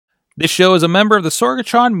This show is a member of the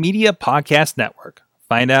Sorgatron Media Podcast Network.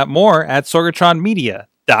 Find out more at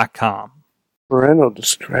sorgatronmedia.com. Parental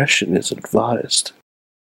discretion is advised.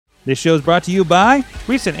 This show is brought to you by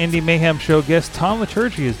recent Indie Mayhem show guest Tom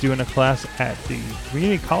Liturgy is doing a class at the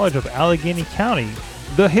Community College of Allegheny County,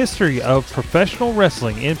 The History of Professional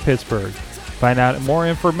Wrestling in Pittsburgh. Find out more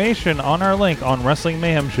information on our link on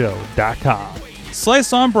WrestlingMayhemShow.com.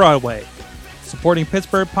 Slice on Broadway. Supporting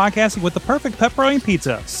Pittsburgh podcasting with the perfect pepperoni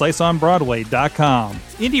pizza. SliceOnBroadway.com.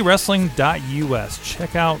 IndieWrestling.us.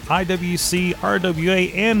 Check out IWC,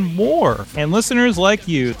 RWA, and more. And listeners like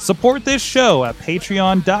you, support this show at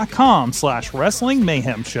Patreon.com/Wrestling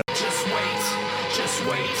Mayhem Show. Just wait, just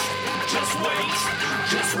wait, just wait,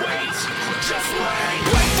 just wait, just wait.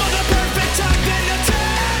 Wait for the perfect time, then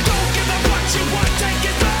attack. Don't give up what you want, take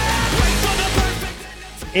it back. Wait for the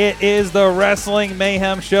perfect. It is the Wrestling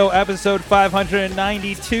Mayhem Show, episode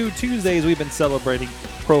 592. Tuesdays, we've been celebrating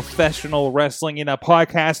professional wrestling in a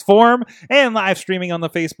podcast form and live streaming on the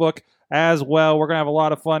Facebook as well. We're going to have a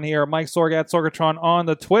lot of fun here. Mike Sorg at Sorgatron on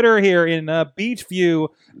the Twitter here in Beachview,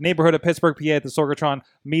 neighborhood of Pittsburgh, PA at the Sorgatron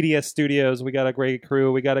Media Studios. We got a great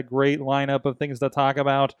crew. We got a great lineup of things to talk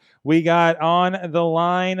about. We got on the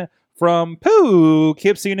line from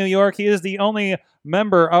Poughkeepsie, New York. He is the only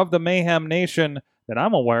member of the Mayhem Nation that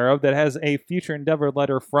I'm aware of that has a future endeavor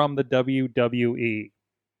letter from the WWE.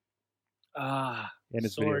 In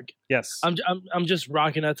his video. Sorg. Yes. I'm just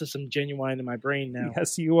rocking out to some Genuine in my brain now.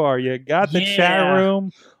 Yes, you are. You got the chat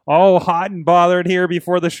room all hot and bothered here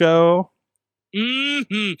before the show.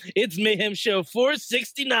 It's Mayhem Show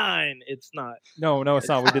 469. It's not. No, it's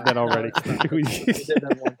not. We did that already. We did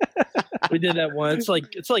that one. We did that one. It's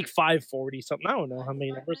like 540 something. I don't know how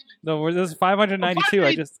many numbers. No, this is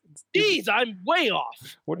 592. Jeez, I'm way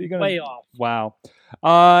off. What are you gonna? Way off. Wow.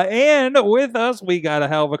 And with us, we got a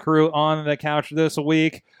hell of a crew on the couch this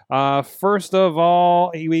week. First of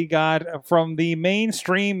all, we got from the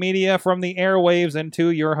mainstream media, from the airwaves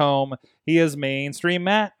into your home. He is Mainstream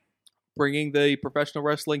Matt. Bringing the professional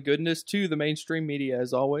wrestling goodness to the mainstream media,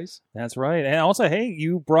 as always. That's right. And also, hey,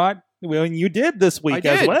 you did this week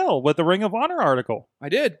as well with the Ring of Honor article. I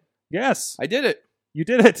did. Yes. I did it. You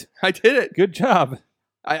did it. I did it. Good job.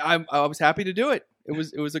 I was happy to do it. It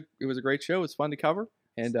was a great show. It was fun to cover.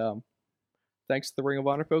 And thanks to the Ring of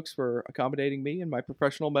Honor folks for accommodating me in my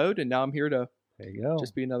professional mode. And now I'm here to there you go.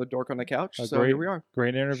 Just be another dork on the couch. Here we are.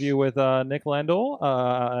 Great interview with Nick Lendl,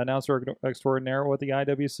 announcer extraordinaire with the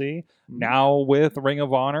IWC, now with Ring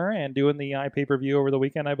of Honor and doing the pay-per-view over the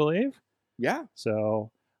weekend, I believe. Yeah. So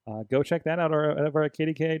go check that out over at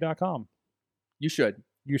kdka.com. You should.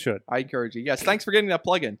 I encourage you. Yes. Thanks for getting that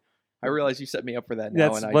plug-in. I realize you set me up for that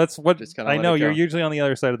now. I know you're usually on the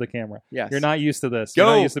other side of the camera. Yes. You're not used to this.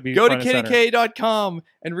 Go to kdk.com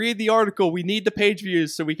and read the article. We need the page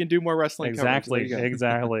views so we can do more wrestling coverage.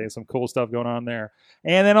 Exactly. Some cool stuff going on there.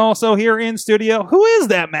 And then also here in studio, who is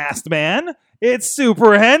that masked man? It's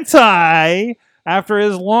Super Hentai. After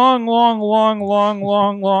his long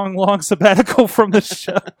sabbatical from the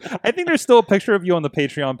show. I think there's still a picture of you on the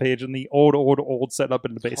Patreon page in the old setup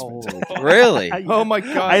in the basement. Oh, really? Yeah. Oh my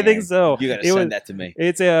god! I think so. You got to send that to me.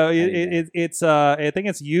 It's I think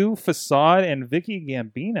it's you, Facade, and Vicky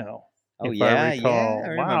Gambino. Oh yeah,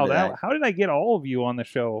 yeah. Wow, how did I get all of you on the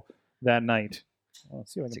show that night?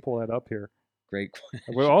 Let's see if I can pull that up here. Great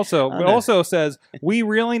question. We also says we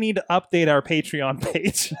really need to update our Patreon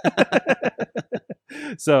page.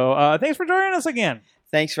 So thanks for joining us again.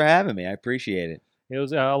 Thanks for having me. I appreciate it. It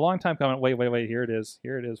was a long time coming. Wait. Here it is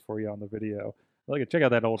for you on the video. Check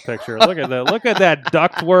out that old picture. Look at that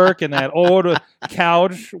ductwork and that old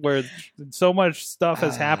couch where so much stuff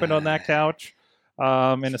has happened on that couch.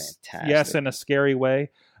 In a scary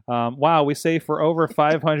way. Wow, we say for over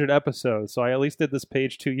 500 episodes, so I at least did this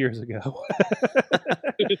page 2 years ago.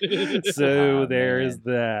 So there's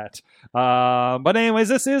that. But anyways,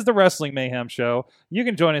 this is the Wrestling Mayhem Show. You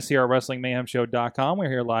can join us here at WrestlingMayhemShow.com. We're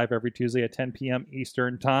here live every Tuesday at 10 p.m.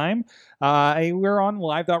 Eastern Time. We're on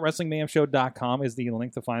live.WrestlingMayhemShow.com is the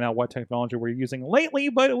link to find out what technology we're using lately,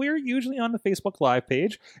 but we're usually on the Facebook Live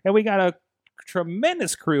page, and we got a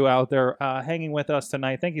tremendous crew out there hanging with us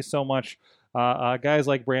tonight. Thank you so much. Guys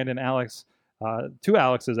like Brandon, Alex, two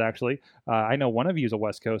Alexes actually. I know one of you is a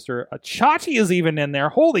West Coaster. Chachi is even in there.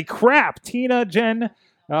 Holy crap! Tina, Jen,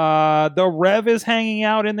 the Rev is hanging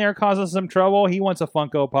out in there, causing some trouble. He wants a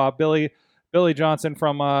Funko Pop. Billy Johnson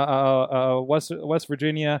from West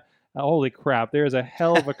Virginia. Holy crap! There's a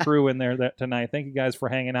hell of a crew in there tonight. Thank you guys for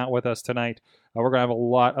hanging out with us tonight. We're gonna have a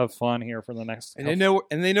lot of fun here for the next. And they know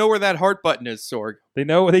where that heart button is, Sorg. They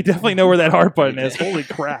definitely know where that heart button is. Holy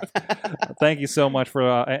crap! Thank you so much for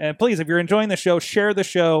and please, if you're enjoying the show, share the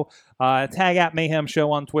show. Tag at Mayhem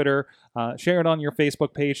Show on Twitter. Share it on your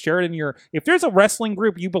Facebook page. Share it in your. If there's a wrestling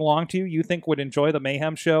group you belong to, you think would enjoy the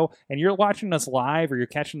Mayhem Show, and you're watching us live or you're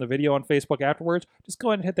catching the video on Facebook afterwards, just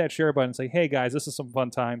go ahead and hit that share button and say, "Hey guys, this is some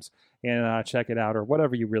fun times," and check it out or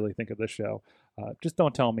whatever you really think of this show. Just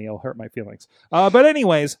don't tell me; it'll hurt my feelings. But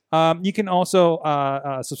anyways, you can also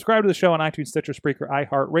subscribe to the show on iTunes, Stitcher, Spreaker,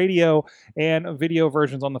 iHeartRadio, and video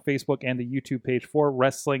versions on the Facebook and the YouTube page for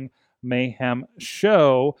Wrestling Mayhem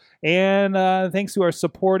Show. And thanks to our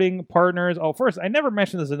supporting partners. Oh, first, I never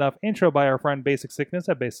mentioned this enough. Intro by our friend Basic Sickness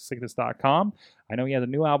at basicsickness.com. I know he has a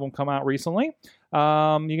new album come out recently. You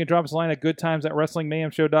can drop us a line at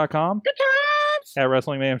goodtimes@wrestlingmayhemshow.com. Good times! At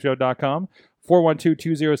wrestlingmayhemshow.com.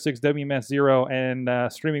 412-206-WMS0 and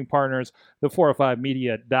streaming partners,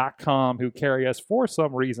 the405media.com, who carry us for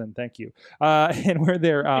some reason. Thank you. And we're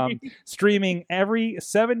there streaming every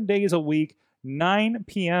 7 days a week, 9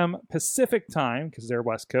 p.m. Pacific time, because they're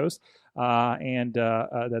West Coast.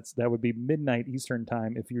 That would be midnight Eastern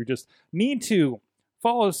time. If you just need to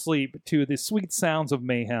fall asleep to the sweet sounds of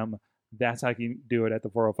mayhem, that's how you can do it at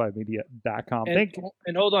the405media.com. And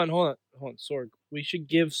hold on, Sorg. We should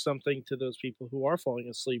give something to those people who are falling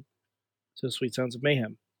asleep to the sweet sounds of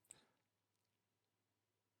mayhem.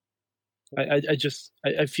 I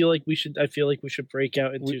feel like we should. I feel like we should break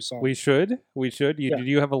out into songs. We should. Do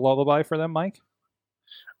you have a lullaby for them, Mike?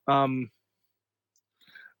 Sorg.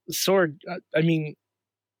 I mean,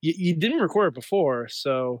 you didn't record it before,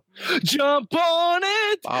 so jump on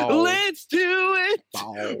it. Bow. Let's do it.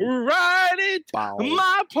 Bow. Ride it, Bow.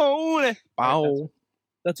 my pony. Bow.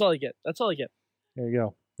 That's all I get. There you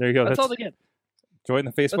go. That's all they get. Join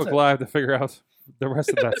the Facebook it. Live to figure out the rest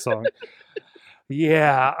of that song.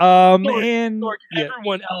 Yeah. Sorg,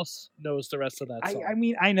 everyone else knows the rest of that song. I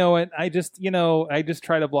mean, I know it. I just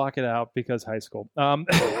try to block it out because high school.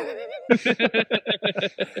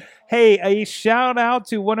 Hey, a shout out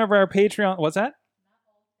to one of our Patreon. What's that?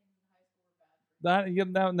 No,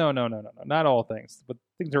 not all things, but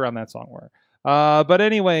things around that song were. But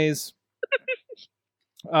anyways,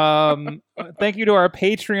 thank you to our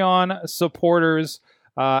Patreon supporters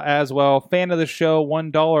as well. Fan of the show,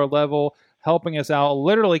 $1 level, helping us out,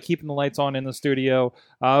 literally keeping the lights on in the studio.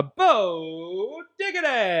 Bo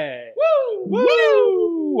Diggity! Woo!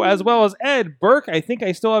 Woo! As well as Ed Burke. I think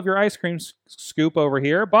I still have your ice cream scoop over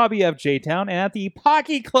here. Bobby F. J-Town. And at the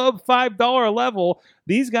Pocky Club $5 level,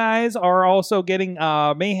 these guys are also getting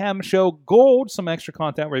Mayhem Show Gold, some extra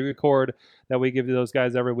content we record that we give to those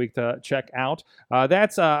guys every week to check out.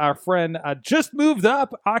 That's our friend just moved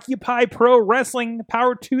up, Occupy Pro Wrestling,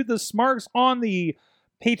 power to the Smarks on the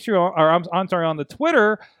Patreon, or I'm sorry, on the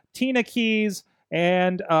Twitter, Tina Keys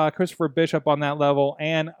and Christopher Bishop on that level,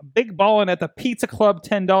 and Big Ballin' at the Pizza Club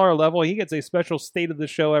 $10 level. He gets a special state of the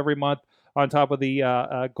show every month. On top of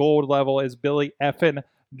the gold level is Billy Effin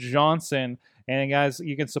Johnson. And guys,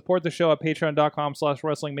 you can support the show at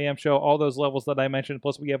patreon.com/Wrestling Mayhem Show. All those levels that I mentioned.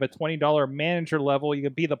 Plus, we have a $20 manager level. You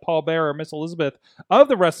can be the Paul Bearer or Miss Elizabeth of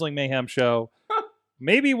the Wrestling Mayhem Show.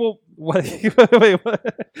 Maybe we'll. Wait, you okay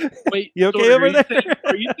Sorg, over there?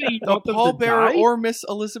 Are you saying you The want them Paul to Bearer die? or Miss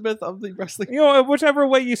Elizabeth of the wrestling. Whichever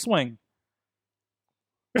way you swing.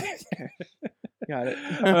 Got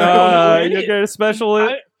it. You get a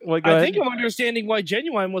specialist. I think I'm understanding why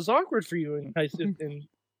Genuine was awkward for you in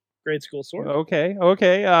grade school, Sorg. Okay.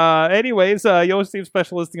 Anyways, you'll receive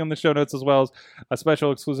special listing on the show notes as well as a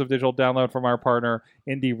special exclusive digital download from our partner,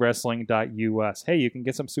 IndieWrestling.us. Hey, you can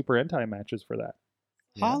get some Super Hentai matches for that.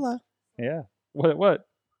 Holla. Yeah. What?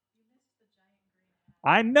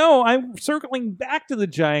 I know. I'm circling back to the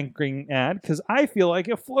giant green ad because I feel like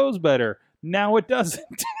it flows better. Now it doesn't.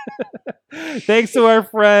 Thanks to our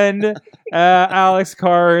friend Alex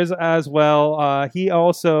Cars as well. He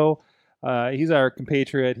also he's our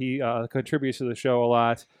compatriot. He contributes to the show a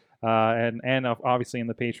lot, and obviously in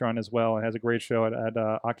the Patreon as well, and has a great show at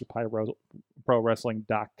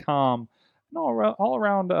OccupyProWrestling.com. An all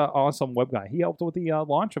around awesome web guy. He helped with the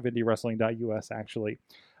launch of IndieWrestling.us actually.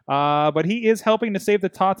 But he is helping to save the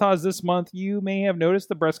Tatas this month. You may have noticed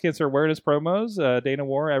the breast cancer awareness promos. Dana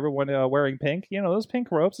wore everyone wearing pink. You know, those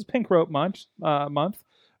pink ropes. It's Pink Rope month.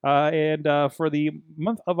 And for the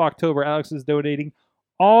month of October, Alex is donating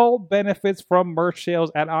all benefits from merch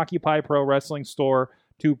sales at Occupy Pro Wrestling Store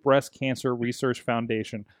to Breast Cancer Research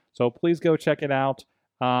Foundation. So please go check it out.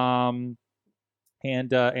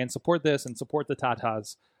 And support this and support the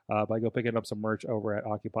Tatas by go picking up some merch over at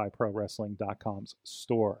OccupyProWrestling.com's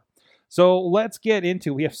store. So let's get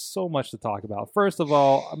into. We have so much to talk about. First of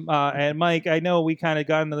all, and Mike, I know we kind of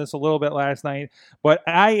got into this a little bit last night, but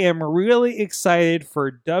I am really excited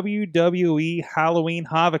for WWE Halloween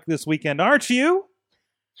Havoc this weekend, aren't you?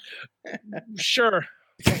 Sure.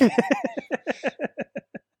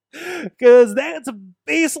 Because that's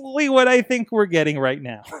basically what I think we're getting right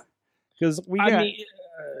now. Because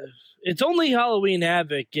it's only Halloween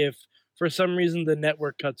Havoc if for some reason the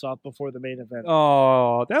network cuts off before the main event.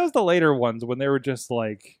 Oh, that was the later ones when they were just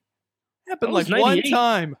like, Happened That was like one 98.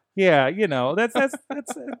 time. yeah, that's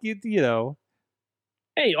you know,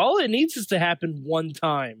 Hey, all it needs is to happen one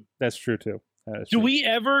time. that's true too. That is Do true. we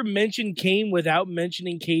ever mention Kane without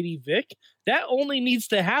mentioning Katie Vick? That only needs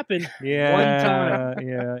to happen Yeah, one time.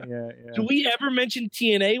 yeah. Do we ever mention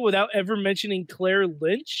TNA without ever mentioning Claire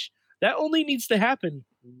Lynch? That only needs to happen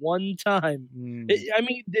one time. Mm. I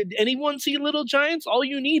mean, did anyone see Little Giants? All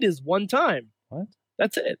you need is one time. What?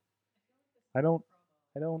 That's it. I don't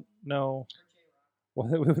know.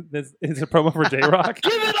 What is it a promo for J Rock?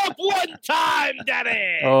 Give it up one time,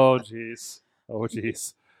 Daddy. Oh jeez.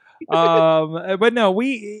 But no,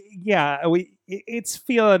 it's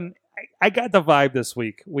feeling. I got the vibe this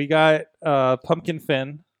week. We got Pumpkin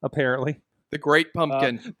Finn apparently, The Great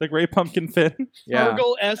Pumpkin. the Great Pumpkin Finn, yeah.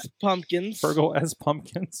 Fergal S. Pumpkins. Fergal as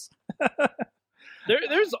Pumpkins,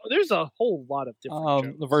 There's a whole lot of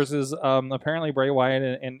different shows. versus apparently Bray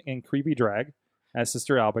Wyatt and Creepy Drag as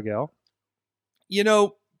Sister Abigail. You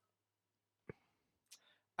know,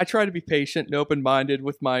 I try to be patient and open-minded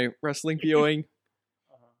with my wrestling viewing.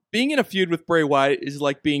 Being in a feud with Bray Wyatt is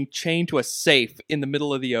like being chained to a safe in the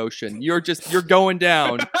middle of the ocean. You're going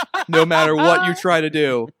down no matter what you try to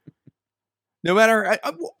do. No matter...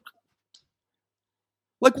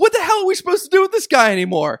 like, what the hell are we supposed to do with this guy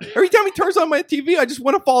anymore? Every time he turns on my TV, I just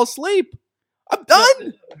want to fall asleep. I'm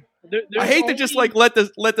done. I hate to just like let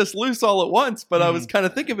this loose all at once, but I was kind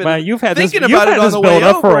of thinking of it. Man, you've had this thinking you've about had it on this the build way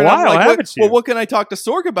up for over, a and I'm while, like, haven't you? Well, what can I talk to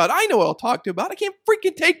Sorg about? I know what I'll talk to about. I can't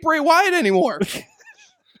freaking take Bray Wyatt anymore.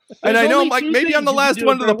 And I know, only like, two maybe I'm things the you can last do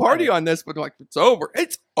one with to the Bray party Wyatt. on this, but like, it's over.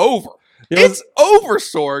 It's over. There was- It's over,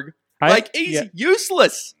 Sorg. Like, he's yeah,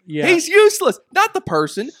 useless. yeah. He's useless. Not the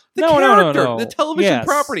person. The No, character. no. The television Yes.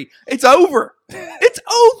 property. It's over. It's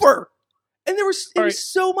over. And there was All right.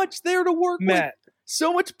 so much there to work with. Matt.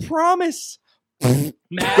 So much promise. Matt,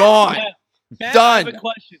 Gone. Matt, Done.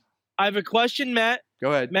 I have a question, Matt.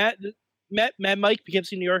 Go ahead. Mike,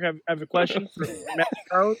 Poughkeepsie, New York. I have a question for Matt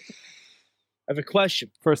Charlotte. I have a question.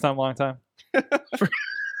 First time, long time.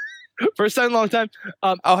 First time, long time.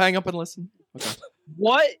 I'll hang up and listen.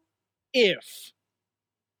 Okay.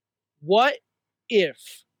 What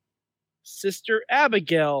if Sister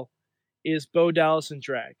Abigail is Bo Dallas in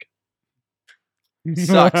drag?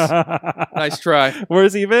 Sucks. Nice try.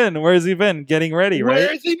 Where's he been? Getting ready, right?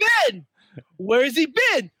 Where's he been? Where's he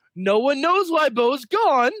been? No one knows why Bo's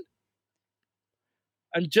gone.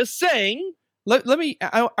 I'm just saying. Let me.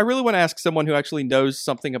 I really want to ask someone who actually knows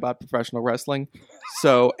something about professional wrestling.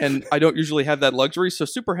 So, and I don't usually have that luxury. So,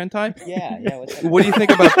 Super Hentai. Yeah. What's up? What do you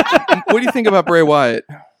think about? What do you think about Bray Wyatt?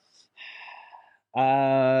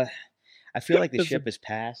 I feel like the ship has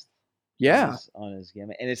passed. Yeah, on his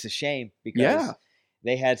gimmick, and it's a shame because Yeah.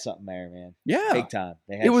 they had something there, man. yeah. Big time.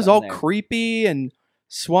 They had It was all something there. creepy and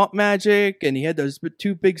swamp magic, and he had those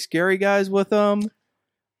two big scary guys with him.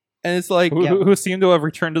 And it's like, Who seemed to have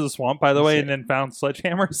returned to the swamp, by the way, That's and then found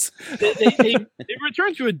sledgehammers. They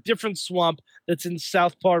returned to a different swamp that's in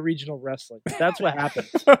Southpaw Regional Wrestling. That's what happened.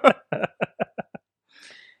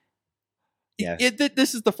 Yeah.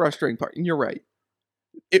 This is the frustrating part, and you're right.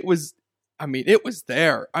 It was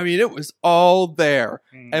there. I mean, it was all there.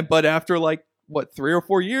 But after like what 3 or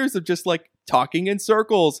 4 years of just like talking in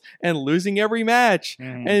circles and losing every match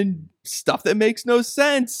and stuff that makes no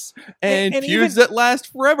sense and And feuds even- that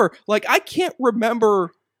last forever. Like I can't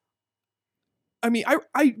remember. I mean,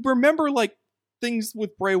 I remember like things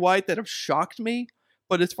with Bray Wyatt that have shocked me.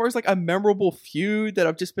 But as far as like a memorable feud that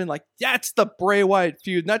I've just been like, that's the Bray Wyatt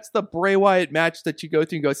feud. That's the Bray Wyatt match that you go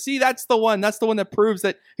through and go, see, that's the one. That's the one that proves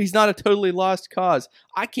that he's not a totally lost cause.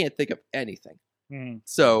 I can't think of anything.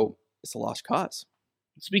 So it's a lost cause.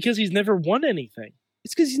 It's because he's never won anything.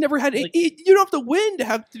 It's because he's never had. Like- you don't have to win to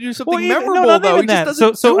have to do something Well, even- no, memorable, not though. even He just that.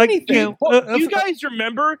 doesn't So, do like, anything. you know, Well, you guys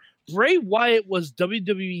remember Bray Wyatt was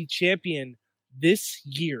WWE champion this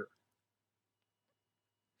year.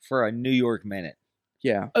 for a New York minute.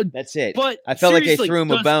 Yeah. That's it. But I felt like they seriously, threw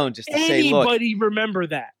him a does bone just to say, look, Anybody remember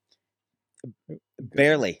that?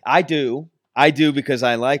 barely. I do because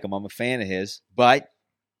I like him. I'm a fan of his. But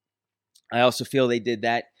I also feel they did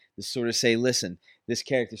that to sort of say, listen, this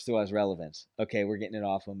character still has relevance. Okay, we're getting it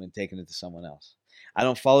off him and taking it to someone else. I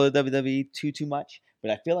don't follow the WWE too much,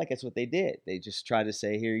 but I feel like that's what they did. They just tried to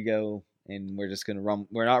say, here you go, and we're just going to run.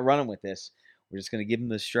 We're not running with this. We're just going to give him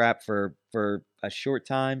the strap for a short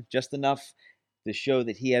time, just enough to show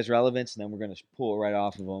that he has relevance, and then we're going to pull it right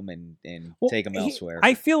off of him and take him elsewhere.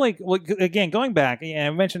 I feel like, again, going back, I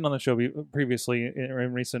mentioned on the show previously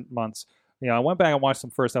in recent months, I went back and watched some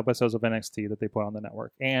first episodes of NXT that they put on the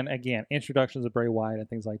network. And again, introductions of Bray Wyatt and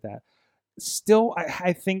things like that. Still,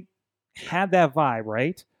 I think, had that vibe,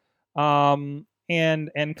 right?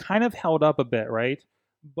 And kind of held up a bit, right?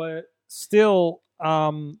 But still,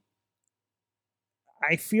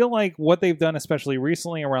 I feel like what they've done, especially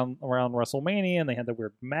recently around WrestleMania, and they had the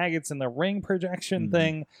weird maggots in the ring projection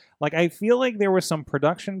thing. Like, I feel like there were some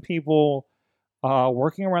production people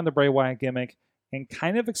working around the Bray Wyatt gimmick and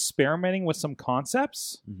kind of experimenting with some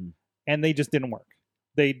concepts, and they just didn't work.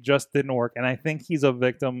 They just didn't work, and I think he's a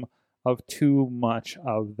victim of too much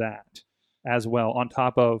of that as well. On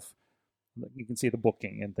top of, you can see the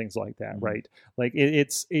booking and things like that, right? Like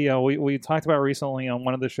it's we talked about recently on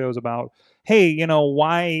one of the shows about, hey,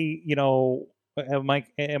 why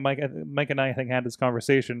Mike and I think had this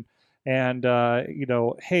conversation, and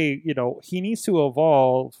hey, he needs to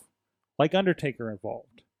evolve like Undertaker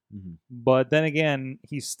evolved, but then again,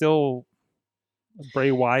 he's still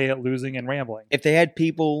Bray Wyatt losing and rambling. If they had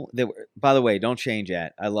people that were, by the way, don't change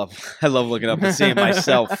that. I love looking up and seeing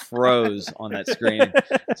myself froze on that screen.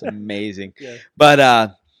 It's amazing. Yeah.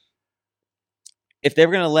 But if they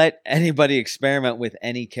were going to let anybody experiment with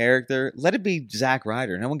any character, let it be Zack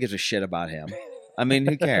Ryder. No one gives a shit about him. I mean,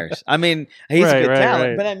 who cares? I mean, he's a good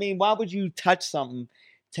talent, but I mean, why would you touch something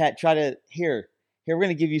try to here, we're going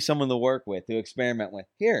to give you someone to work with, to experiment with.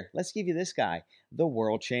 Here, let's give you this guy, the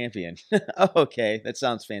world champion. Okay, that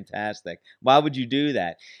sounds fantastic. Why would you do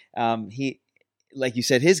that? He, like you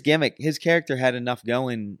said, his gimmick, his character had enough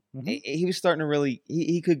going. He was starting to really,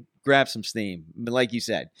 he could grab some steam. But like you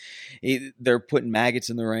said, they're putting maggots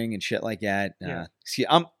in the ring and shit like that. Yeah.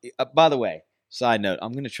 By the way, side note,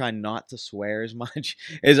 I'm going to try not to swear as much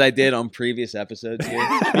as I did on previous episodes here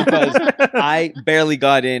because I barely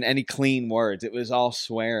got in any clean words. It was all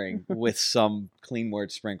swearing with some clean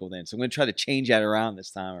words sprinkled in. So I'm going to try to change that around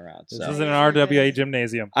this time around. This is an RWA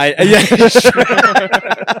gymnasium. Yeah,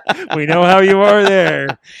 we know how you are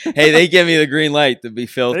there. Hey, they give me the green light to be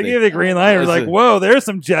filthy. They give you the green light. We're like, whoa, there's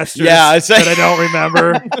some gestures that I don't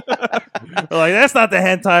remember. We're like, that's not the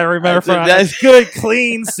hentai I remember from. That's good,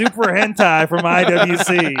 clean, super hentai from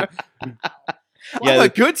IWC. I'm a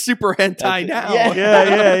good super hentai now.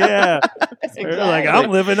 Yeah. Exactly. They're like,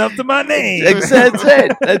 I'm living up to my name. That's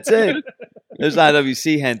it. Those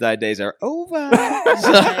IWC hentai days are over.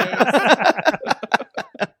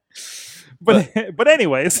 But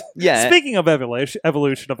anyways, yeah. Speaking of evolution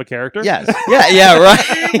of a character, yes, yeah, right.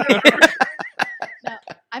 Now,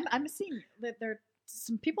 I'm seeing that there are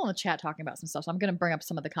some people in the chat talking about some stuff, so I'm going to bring up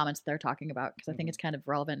some of the comments they're talking about because I think it's kind of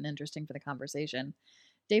relevant and interesting for the conversation.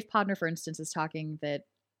 Dave Podner, for instance, is talking that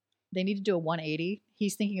they need to do a 180.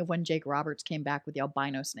 He's thinking of when Jake Roberts came back with the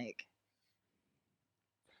albino snake.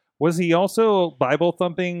 Was he also Bible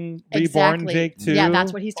thumping reborn Jake too? Yeah,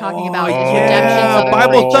 that's what he's talking about.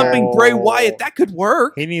 Bible thumping Bray Wyatt. That could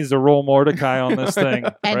work. He needs to roll Mordecai on this thing,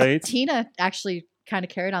 and right? Tina actually kind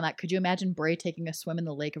of carried on that. Could you imagine Bray taking a swim in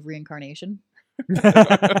the lake of reincarnation? What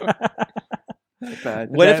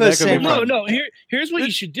if a same? No. Here's what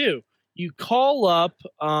you should do. You call up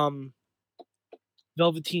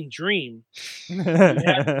Velveteen Dream,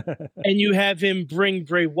 and you have him bring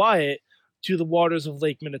Bray Wyatt to the waters of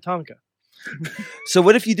Lake Minnetonka. So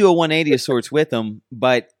what if you do a 180 of sorts with him,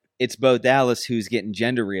 but it's Bo Dallas who's getting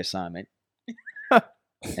gender reassignment?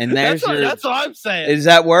 And that's what I'm saying. Does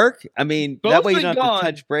that work? I mean, Both that way you don't have to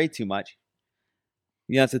touch Bray too much.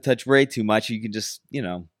 You don't have to touch Bray too much. You can just,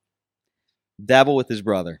 dabble with his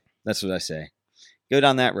brother. That's what I say. Go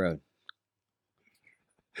down that road.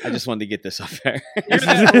 I just wanted to get this up there.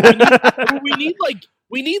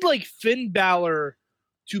 we need like Finn Balor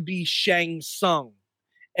to be Shang Tsung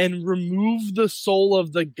and remove the soul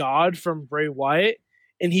of the god from Bray Wyatt,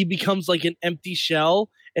 and he becomes like an empty shell,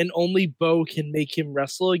 and only Bo can make him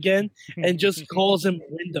wrestle again, and just calls him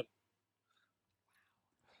Wyndham.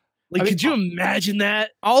 Like, could you imagine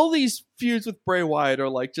that? All these feuds with Bray Wyatt are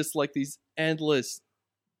like just like these endless,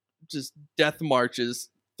 just death marches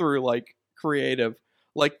through like creative.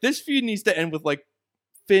 Like this feud needs to end with like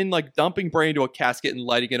Finn like dumping Bray into a casket and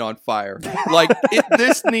lighting it on fire. Like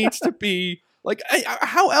this needs to be like,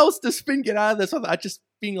 how else does Finn get out of this without just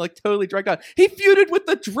being like totally dragged out. He feuded with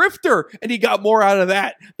the Drifter, and he got more out of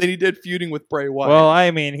that than he did feuding with Bray Wyatt. Well,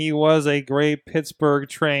 I mean, he was a great Pittsburgh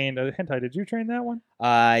trained. Hentai, did you train that one?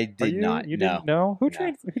 I did not. You no. didn't know? Who No.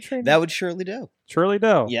 trained? Who trained That would Shirley do. Shirley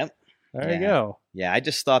Doe. Yep. There Yeah. you go. Yeah, I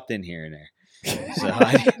just stopped in here and there. So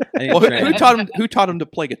I didn't Well, train who him. taught him? Who taught him to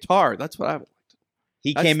play guitar? That's what I would.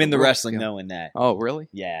 He That's came the into rule, wrestling yeah. knowing that. Oh, really?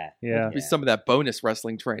 Yeah. Yeah. Maybe some of that bonus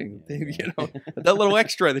wrestling training, you know, that little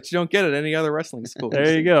extra that you don't get at any other wrestling school.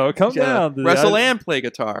 There you go. Come Yeah, down. To wrestle the, and play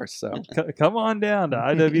guitar. So come on down to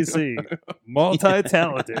IWC.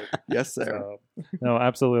 Multi-talented. yes, sir. So, no,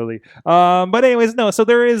 absolutely. But anyways, no. So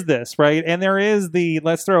there is this, right? And there is the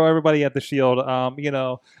let's throw everybody at the Shield.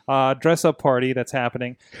 Dress up party that's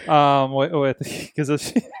happening. With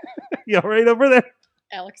because yeah, right over there.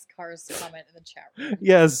 Alex Carr's comment in the chat room.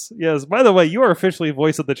 Yes. By the way, you are officially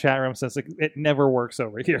voice of the chat room since it never works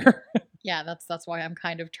over here. Yeah, that's why I'm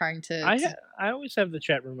kind of trying to. I always have the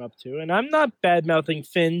chat room up too, and I'm not bad mouthing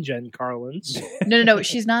Finn, Jen Carlins. No.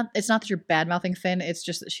 She's not. It's not that you're bad mouthing Finn. It's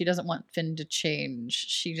just that she doesn't want Finn to change.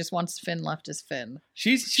 She just wants Finn left as Finn.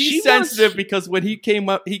 She's She sensitive wants- because when he came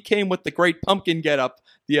with the Great Pumpkin getup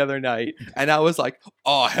the other night, and I was like,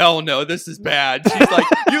 "Oh hell no, this is bad." She's like,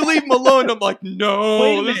 "You leave him alone." I'm like, "No,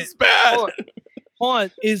 Wait a this minute. is bad." Hold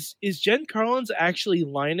on, is Jen Carlins actually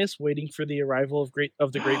Linus waiting for the arrival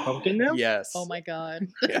of the Great Pumpkin now? Yes. Oh my god.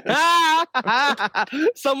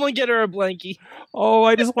 Someone get her a blankie. Oh,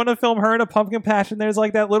 I just want to film her in a pumpkin patch, and there's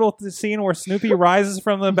like that little scene where Snoopy rises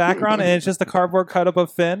from the background, and it's just a cardboard cut up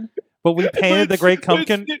of Finn, but we painted the Great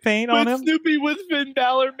Pumpkin paint on with him. Snoopy with Finn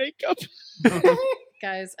Balor makeup.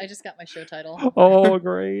 Guys, I just got my show title. Oh,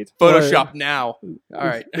 great! Photoshop now. All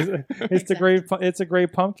right. It's a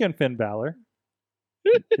great pumpkin, Finn Balor.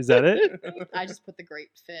 Is that it? I just put the Great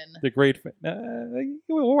Finn. The great.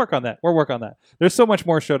 We'll work on that. We'll work on that. There's so much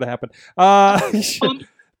more show to happen. But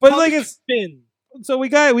like it's Finn. so we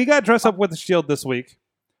got dressed up with the Shield this week.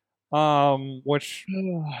 Which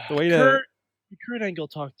the way to Kurt Angle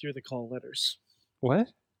talked through the call letters. what?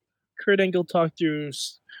 Kurt Angle talked through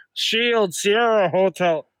Shield Sierra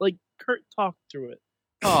Hotel. Like Kurt talked through it.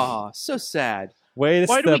 Oh, so sad. Way to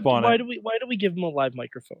Why do step on it. why do we give him a live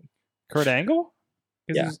microphone? Kurt Angle?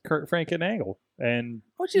 Because Yeah. he's Kurt Franken Angle. And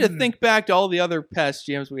I want you to think back to all the other past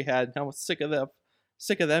GMs we had. How sick of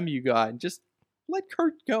them you got, and just let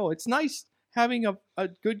Kurt go. It's nice having a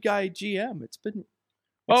good guy GM. It's still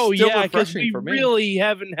Because refreshing we for me. really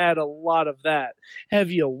haven't had a lot of that. Have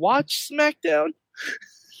you watched SmackDown?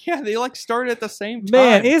 Yeah, they like started at the same time.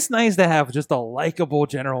 man, it's nice to have just a likable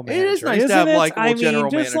general manager. It is nice to isn't have it? likable I mean, general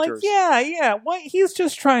just managers. Like, yeah. What he's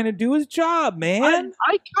just trying to do his job, man.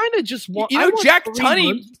 I kind of just want. You I know, want Jack 3 Tunney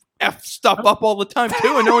months. F stuff up all the time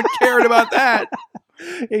too, and no one cared about that.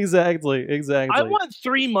 Exactly. I want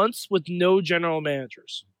 3 months with no general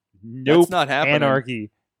managers. Nope. That's not happening. Anarchy.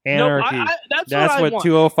 No, Anarchy. that's That's what I what want.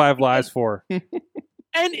 205 Live's for.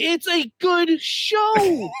 And it's a good show.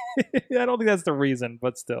 I don't think that's the reason,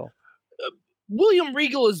 but still. William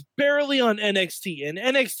Regal is barely on NXT, and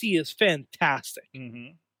NXT is fantastic.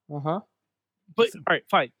 Mm-hmm. Uh huh. But all right,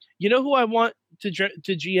 fine. You know who I want to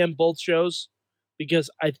GM both shows because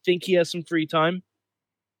I think he has some free time.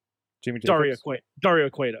 Jimmy Dario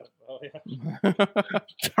Jacobs. Cueto. Oh, yeah.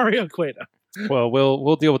 Dario Cueto. Well,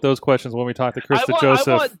 we'll deal with those questions when we talk to Krista I Joseph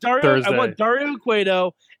want Dario. Thursday. I want Dario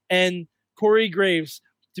Cueto and Corey Graves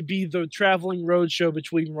to be the traveling road show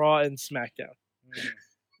between Raw and SmackDown.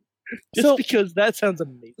 Just So- because that sounds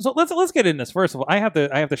amazing. So let's get in this. First of all, I have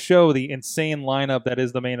to show the insane lineup that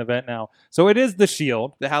is the main event now. So it is the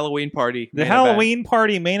Shield, The Halloween party. the main Halloween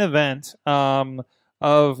party main event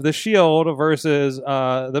of the Shield versus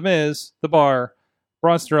the Miz, the Bar,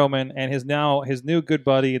 Braun Strowman, and his new good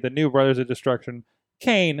buddy, the New Brothers of Destruction,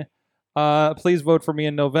 Kane. Please vote for me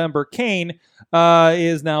in November. Kane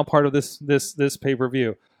is now part of this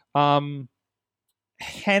pay-per-view.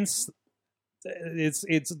 Hence, it's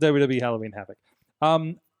WWE Halloween Havoc.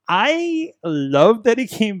 I love that he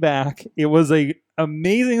came back. It was a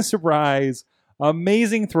amazing surprise,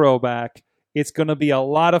 amazing throwback. It's going to be a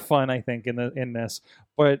lot of fun, I think, in this.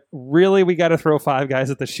 But really, we got to throw 5 guys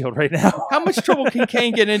at the Shield right now. How much trouble can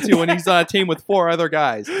Kane get into when he's on a team with 4 other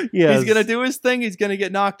guys? Yes. He's going to do his thing. He's going to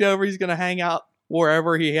get knocked over. He's going to hang out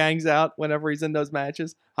wherever he hangs out whenever he's in those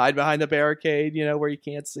matches. Hide behind the barricade, where you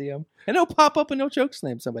can't see him. And he'll pop up and he'll choke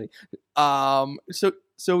slam somebody.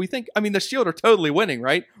 So we think, the Shield are totally winning,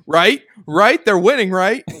 right? Right? They're winning,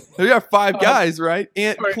 right? They got 5 guys, right?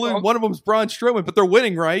 And Right, including one of them's Braun Strowman, but they're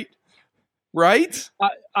winning, right? Right?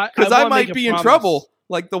 Because wanna I might make a be in promise. trouble.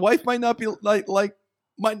 Like the wife might not be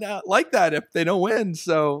might not like that if they don't win.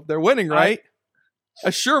 So they're winning, right?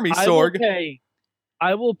 Assure me, I will Sorg. pay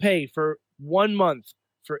I will pay for 1 month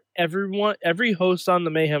for every host on the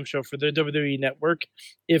Mayhem Show for the WWE Network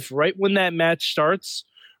if right when that match starts,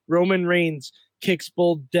 Roman Reigns kicks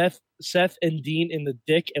both Seth and Dean in the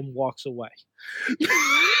dick and walks away.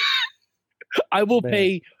 I will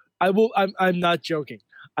pay. I'm not joking.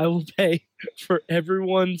 I will pay for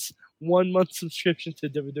everyone's 1 month subscription to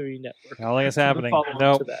WWE Network. I don't think it's happening. follow-up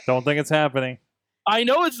No, to that. don't think it's happening. I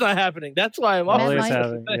know it's not happening. That's why I'm I don't Mad think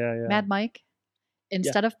offering it's Mike? happening. Yeah, yeah. Mad Mike,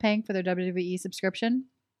 instead of paying for their WWE subscription,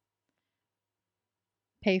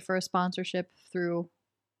 pay for a sponsorship through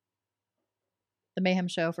the Mayhem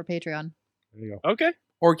Show for Patreon. There you go. Okay.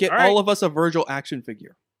 Or get All right. all of us a Virgil action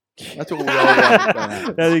figure. That's what we all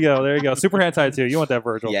want. There you go. There you go. Super Hentai 2. You want that,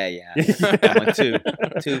 Virgil? Yeah, yeah. I want two.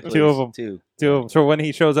 Please. Two of 'em. Two. Two of 'em. So when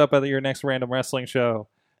he shows up at your next random wrestling show,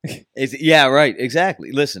 Yeah, right.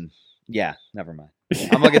 Exactly. Listen. Yeah, never mind.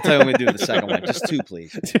 I'm not gonna tell you when we do the second one. Just two,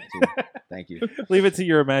 please. Two. Thank you. leave it to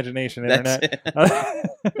your imagination, That's internet.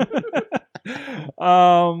 it.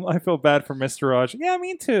 I feel bad for Mr. Raj. Yeah,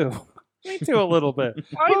 me too. Me too, a little bit.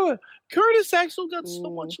 Curtis Axel got so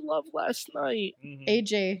much love last night. Mhm.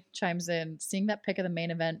 AJ chimes in, seeing that pick of the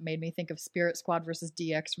main event made me think of Spirit Squad versus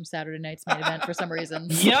DX from Saturday night's main event for some reason.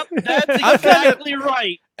 Yep, that's I'm kinda- exactly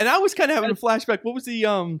right. And I was kind of having a flashback. What was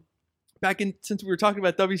the back in, since we were talking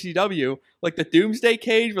about WCW, like the Doomsday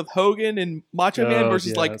Cage with Hogan and Macho Man Oh,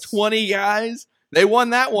 versus like yes. 20 guys? They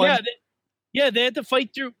won that one. They had to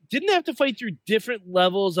fight through. Didn't they have to fight through different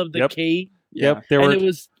levels of the Yep. cage? Yep, there And were. it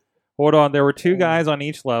was Hold on, there were two guys on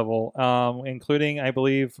each level, including, I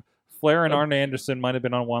believe, Flair and Arn Anderson might have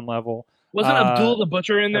been on one level. wasn't Uh, Abdul the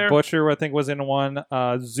Butcher in there? Butcher, I think, was in one.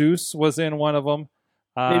 Zeus was in one of them.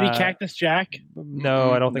 Maybe Cactus Jack.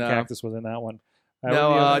 No, I don't think No. Cactus was in that one.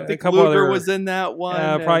 No, I a think couple Luger other- was in that one.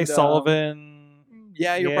 probably and, Sullivan.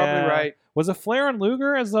 Yeah, you're Yeah. probably right. Was it Flair and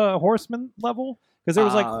Luger as a Horseman level? Because there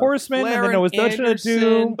was like Uh, Horseman, Flair and then there was Dungeon of Anderson,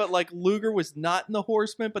 Doom. but like Luger was not in the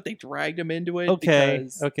Horseman, but they dragged him into it. Okay,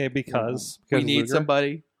 because, okay, because we need Luger.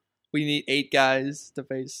 somebody. We need 8 guys to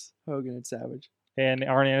face Hogan and Savage. And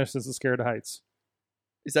Arn Anderson's scared of heights.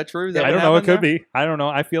 Is that true? Is that I what don't know. It happened could there? be. I don't know.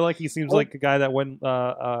 I feel like he seems Oh. like a guy that wouldn't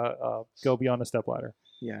go beyond a stepladder.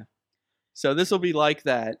 Yeah. So this will be like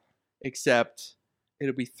that, except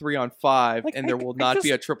it'll be 3-on-5, Like, and there will I not be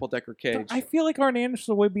just- a triple decker cage. I feel like Arn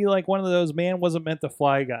Anderson would be like one of those man wasn't meant to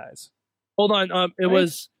fly guys. Hold on. It Right?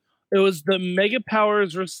 was the Mega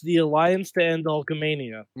Powers versus the Alliance to end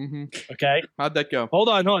Hulkamania. Mm-hmm. Okay. How'd that go? Hold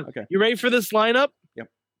on. Okay. You ready for this lineup? Yep.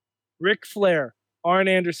 Ric Flair, Arn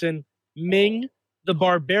Anderson, Ming, the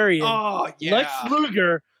Barbarian, Oh yeah, Lex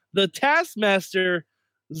Luger, the Taskmaster,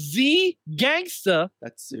 Z Gangsta,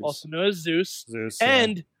 that's Zeus. also known as Zeus, Zeus,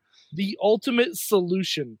 and the Ultimate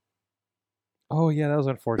Solution. oh yeah, that was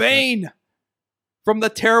unfortunate. Bane from the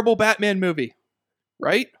terrible Batman movie,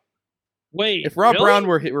 right? Wait, If Rob really? Brown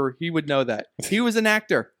were here, he would know that. He was an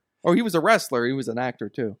actor, or he was a wrestler. He was an actor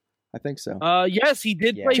too. I think so. Yes, he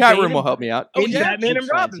did Yeah. play Chat Bane room will in- help me out. in Oh yeah, Batman and Jim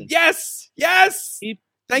Robin. Swanson. yes. He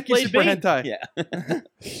Thank you, played Super Bane. Hentai.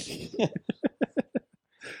 Yeah.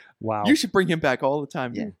 Wow. You should bring him back all the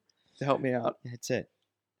time, Yeah. dude, to help me out. That's it.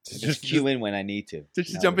 Just, Just- cue in when I need to. To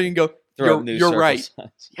just No, jump in and go. throw up new You're right.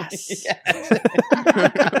 circle Yes. signs.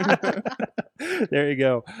 There you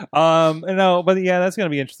go. No, but yeah, that's going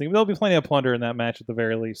to be interesting. There'll be plenty of plunder in that match at the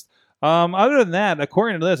very least. Other than that,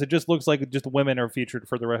 according to this, it just looks like just women are featured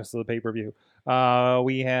for the rest of the pay-per-view.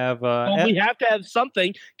 We have Well, we have to have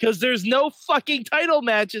something because there's no fucking title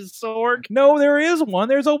matches, Sorg. no, there is one.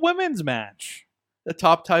 There's a women's match. The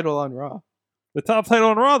top title on Raw. The top title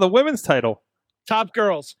on Raw, the women's title. Top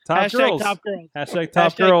girls. Top Hashtag girls. top girls. Hashtag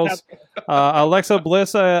top Hashtag girls. top- Alexa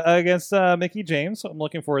Bliss against Mickey James. I'm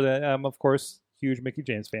looking for that. I'm, of course, huge Mickey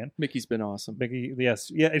James fan. Mickey's been awesome. Mickey,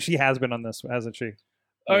 yes. Yeah, she has been on this, hasn't she?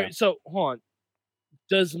 All right, so hold on.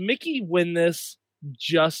 Does Mickey win this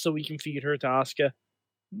just so we can feed her to Asuka?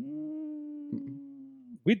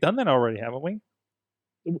 We've done that already, haven't we?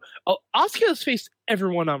 Oh, Asuka has faced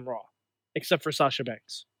everyone on Raw except for Sasha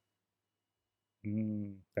Banks.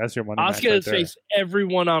 That's your money match Asuka right has there. faced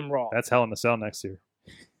everyone on Raw. That's Hell in a Cell next year.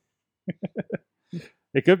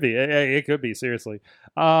 It could be. It could be, seriously.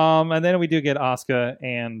 And then we do get Asuka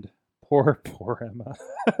and poor Emma.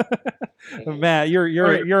 Matt,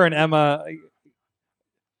 you're an Emma.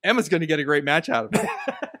 Emma's going to get a great match out of it.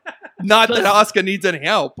 Not that Asuka needs any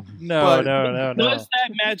help. No, But- no. Does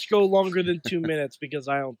that match go longer than 2 minutes? Because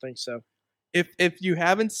I don't think so. If you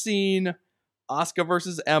haven't seen Asuka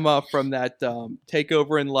versus Emma from that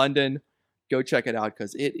takeover in London, go check it out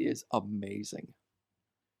because it is amazing.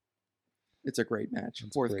 It's a great match.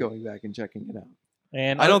 It's Worth great. going back and checking it out.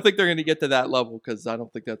 And I don't think they're going to get to that level because I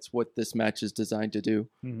don't think that's what this match is designed to do.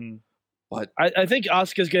 Mhm. But I think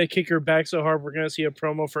Asuka's gonna kick her back so hard we're gonna see a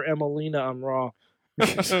promo for Emelina on Raw.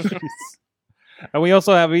 And we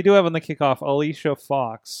do have on the kickoff Alicia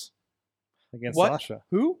Fox against What? Sasha.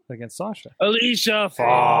 who? Against Sasha. Alicia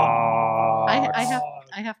Fox.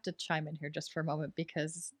 I have to chime in here just for a moment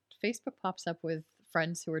because Facebook pops up with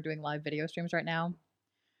friends who are doing live video streams right now.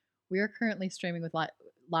 We are currently streaming with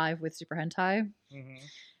live with Super Hentai,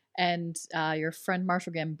 and your friend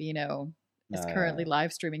Marshall Gambino is currently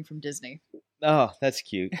live streaming from Disney. Oh, that's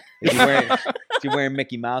cute. Is he wearing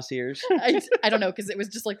Mickey Mouse ears? I don't know because it was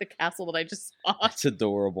just like the castle that I just saw. That's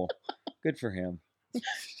adorable. Good for him.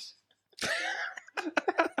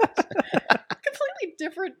 Completely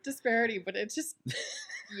different disparity, but it's just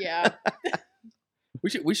yeah.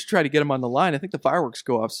 We should try to get him on the line. I think the fireworks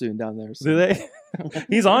go off soon down there. So. Do they?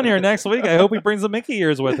 He's on here next week. I hope he brings the Mickey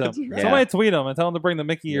ears with him. right. Somebody tweet him and tell him to bring the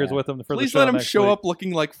Mickey ears Yeah. with him for Please the show let him next show week. up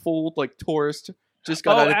looking like full like tourist. Just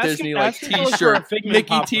got out of ask Disney him- like ask him for a t-shirt, Figment Mickey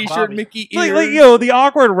pop from t-shirt, Bobby. Mickey Like, ears. the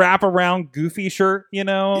awkward wraparound goofy shirt, Yeah,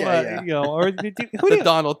 yeah. or who the do you,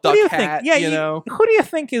 Donald who Duck do you hat, think? Yeah, you know. who do you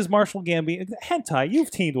think is Marshall Gambino? Hentai,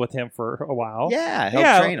 you've teamed with him for a while. Yeah,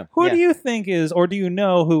 help train him. Who Yeah. do you think is, or do you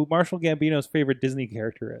know who Marshall Gambino's favorite Disney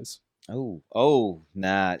character is? Oh,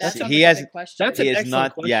 nah. That See, sounds he like a hasn't. big question. That's He an has excellent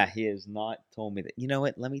not. question. Yeah, he has not told me that. You know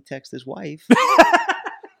what? Let me text his wife.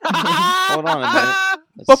 Hold on a minute.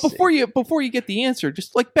 Let's But see. before you get the answer,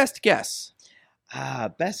 just like best guess.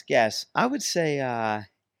 Best guess. I would say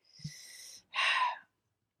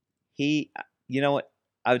he. You know what?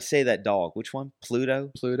 I would say that dog. Which one?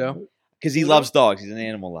 Pluto. Pluto. Because he Pluto? loves dogs. He's an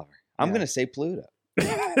animal lover. I'm Yeah. gonna say Pluto.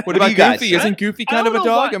 What do about you guys Goofy? say? Isn't Goofy I kind of don't a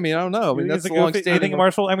know dog? why. I mean, I don't know. I mean, You that's think the long Goofy- you standing. think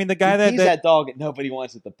Marshall? I mean, the guy He's that dog that nobody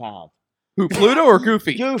wants at the pound. Who, Pluto or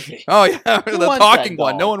Goofy? Goofy. Oh yeah, Who the wants talking that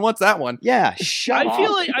one. dog? No one wants that one. Yeah, shut up. I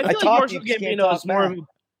feel like talk, Marshall you just can't Gambino talk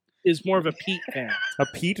is more of a Pete fan. a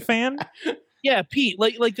Pete fan. Yeah, Pete,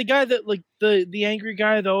 like the guy that like the angry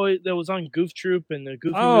guy that was on Goof Troop and the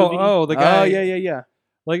Goofy movie. Oh, the guy. Oh yeah.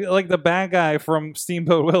 Like the bad guy from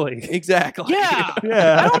Steamboat Willie. Exactly. Yeah.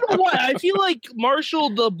 Yeah. I don't know why. I feel like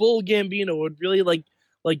Marshall the Bull Gambino would really like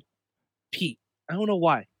Pete. I don't know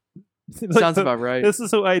why. Sounds about right. This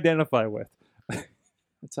is who I identify with.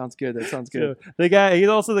 That sounds good. That sounds good. So, the guy. He's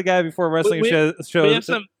also the guy before a wrestling We- show. We have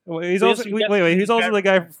some. He's we have also some wait. guests He's in also the the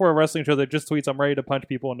guy before a wrestling show that just tweets, "I'm ready to punch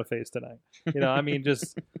people in the face tonight." You know, I mean,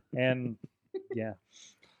 just and yeah,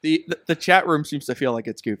 The chat room seems to feel like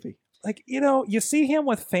it's Goofy. like you see him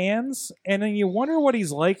with fans, and then you wonder what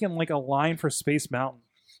he's like in like a line for Space Mountain.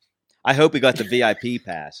 I hope he got the VIP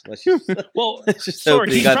pass. Let's just, Well, let's just hope sorry,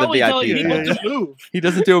 he he's got the probably telling VIP people pass. to move. He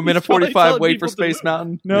doesn't do a minute He's probably 45 telling wait for people to Space move.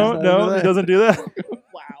 Mountain. No, Does not no, do he that. doesn't do that.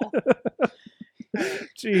 Wow.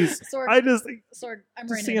 Jeez, Sorg, I just Sorg, I'm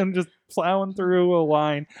to see rating him just plowing through a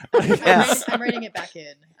line. I'm rating it back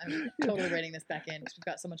in. I'm totally rating this back in because we've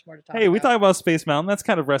got so much more to talk about. Hey, we talk about Space Mountain. That's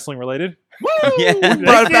kind of wrestling related. Yeah.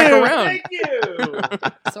 Brought it back you, around. Thank you.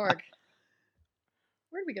 Sorg.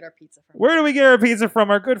 Where did we get our pizza from? Where do we get our pizza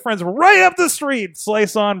from? Our good friends right up the street.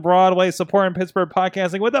 Slice on Broadway, supporting Pittsburgh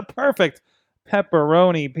podcasting with a perfect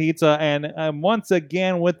pepperoni pizza. And once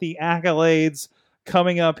again, with the accolades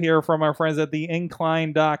coming up here from our friends at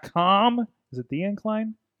theincline.com. Is it The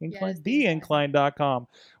Incline? Yeah, it's The Incline. Theincline.com,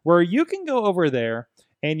 where you can go over there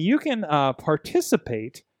and you can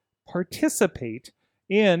participate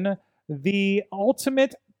in the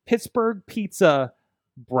ultimate Pittsburgh pizza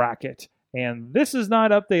bracket. And this is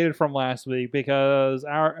not updated from last week because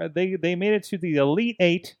they made it to the Elite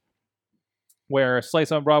Eight, where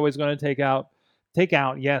Slice on Broadway is going to take out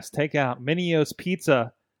Minio's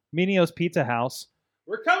Pizza House.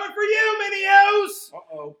 We're coming for you, Minios!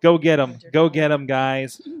 Uh-oh. Go get them,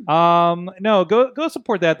 guys. No, go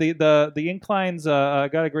support that. The Inclines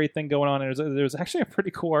got a great thing going on. There's actually a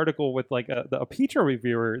pretty cool article with like a pizza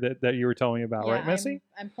reviewer that you were telling me about, Yeah, right, Missy?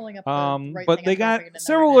 I'm pulling up the right But thing. they I'm got typing it in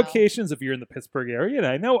several there right now. locations if you're in the Pittsburgh area, and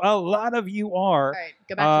I know a lot of you are. All right,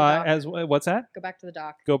 go back to the dock. What's that? Go back to the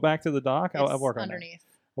dock. Go back to the dock. I'll It's work on that. underneath.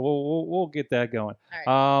 We'll get that going.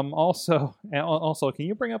 All right. Also, can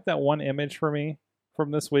you bring up that one image for me from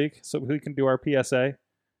this week so we can do our PSA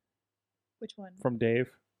Which one? from Dave?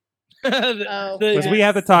 Oh, Because we yes.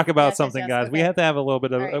 have to talk about Yes, something, yes, guys. We okay. have to have a little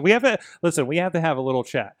bit of. All right. We have to listen. We have to have a little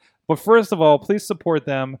chat. But first of all, please support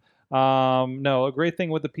them. No, a great thing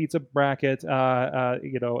with the pizza bracket,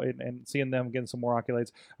 and seeing them getting some more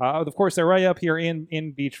accolades. Of course, they're right up here in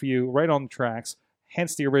Beachview, right on the tracks.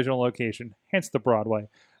 Hence the original location. Hence the Broadway,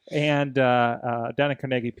 and down in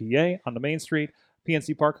Carnegie, PA, on the Main Street,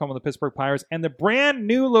 PNC Park, home of the Pittsburgh Pirates, and the brand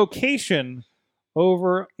new location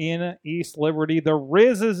over in East Liberty. The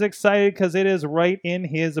Riz is excited because it is right in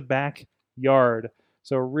his backyard.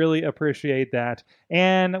 So really appreciate that.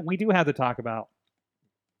 And we do have to talk about.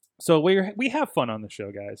 So we have fun on the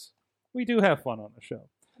show, guys. We do have fun on the show.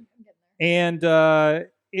 And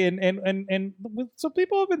so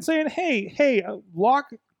people have been saying, hey,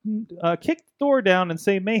 kick the door down and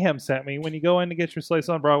say Mayhem sent me when you go in to get your Slice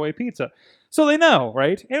on Broadway pizza. So they know,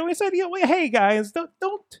 right? And we said, hey guys,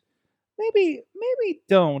 don't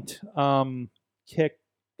kick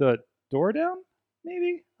the door down,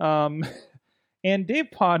 maybe. And Dave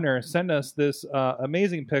Podner sent us this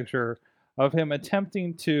amazing picture of him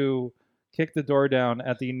attempting to kick the door down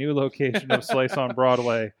at the new location of Slice on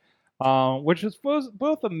Broadway. Which is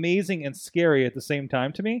both amazing and scary at the same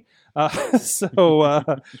time to me.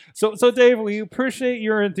 So Dave, we appreciate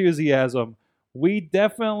your enthusiasm. We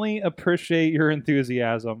definitely appreciate your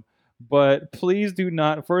enthusiasm, but please do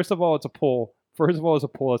not. First of all, it's a pull.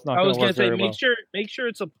 It's not. I was going to say, very well. make sure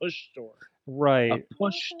it's a push door. Right. A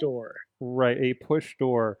push door. Right. A push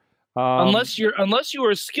door. Unless you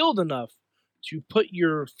are skilled enough to put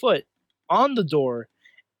your foot on the door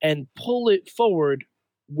and pull it forward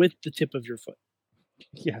with the tip of your foot.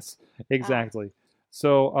 Yes, exactly.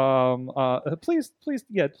 So please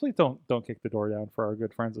don't kick the door down for our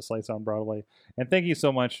good friends at Slice on Broadway. And thank you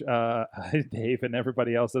so much, Dave, and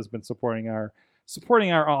everybody else that's been supporting our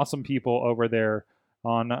awesome people over there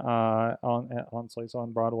on Slice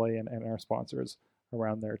on Broadway and our sponsors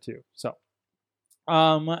around there too. So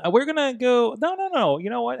we're gonna go. No. You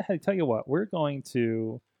know what? I tell you what. We're going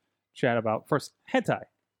to chat about first hentai.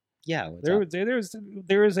 Yeah, There's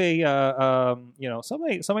a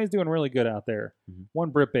somebody's doing really good out there. Mhm.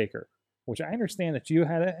 One Britt Baker, which I understand that you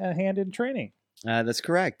had a hand in training. That's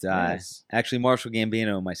correct. Yes. Actually, Marshall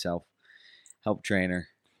Gambino and myself helped train her.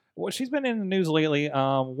 Well, she's been in the news lately.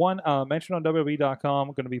 One mentioned on WWE.com,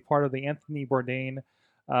 going to be part of the Anthony Bourdain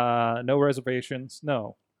No Reservations.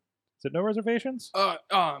 No. Is it No Reservations? No.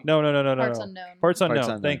 Parts unknown. Parts Unknown.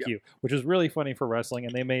 Unknown. Thank you. Which is really funny for wrestling,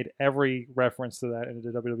 and they made every reference to that in the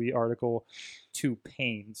WWE article to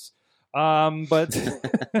pains. But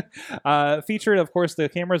featured, of course, the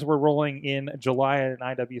cameras were rolling in July at an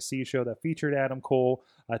IWC show that featured Adam Cole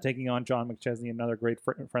taking on John McChesney, another great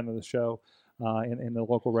friend of the show in the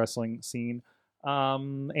local wrestling scene.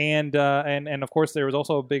 And of course there was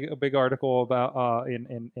also a big article about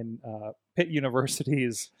in Pitt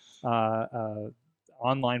University's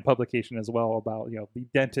online publication as well about the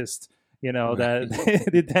dentist that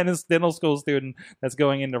the dental school student that's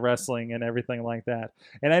going into wrestling and everything like that.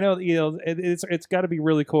 And I know it's got to be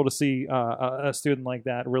really cool to see a student like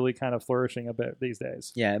that really kind of flourishing a bit these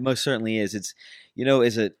days. Yeah, it most certainly is. It's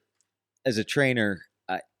as a trainer,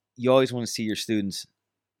 you always want to see your students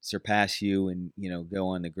surpass you and go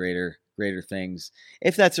on to greater things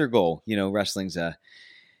if that's their goal. Wrestling's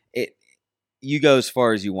you go as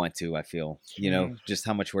far as you want to. I feel just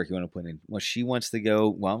how much work you want to put in. Well, she wants to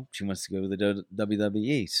go to the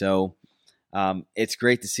WWE, so it's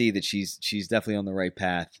great to see that she's definitely on the right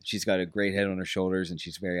path. She's got a great head on her shoulders and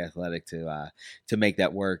she's very athletic to make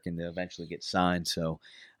that work and to eventually get signed. So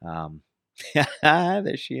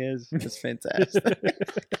there she is. That's fantastic.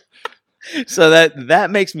 So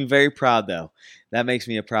that makes me very proud, though. That makes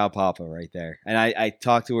me a proud papa right there. And I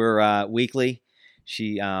talk to her weekly.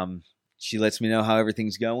 She lets me know how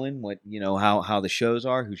everything's going, what how the shows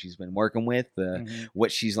are, who she's been working with,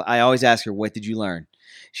 what she's. I always ask her, "What did you learn?"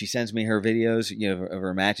 She sends me her videos, of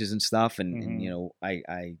her matches and stuff, and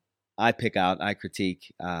I pick out, I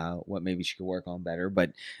critique what maybe she could work on better,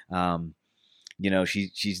 but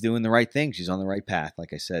she's doing the right thing. She's on the right path,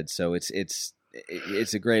 like I said. So it's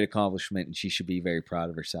a great accomplishment, and she should be very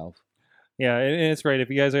proud of herself. Yeah, it's great. If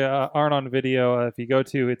you guys aren't on video, if you go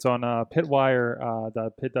to, it's on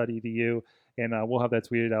pitwire.pit.edu, and we'll have that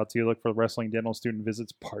tweeted out to you. Look for Wrestling Dental Student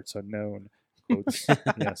Visits Parts Unknown. Quotes.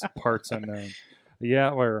 Yes, Parts Unknown.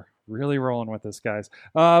 Yeah, we're really rolling with this, guys.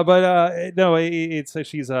 But no, it's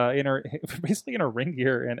she's basically in her ring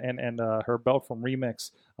gear and her belt from Remix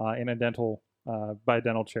in a dental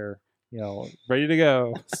chair. Ready to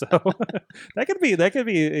go. So that could be,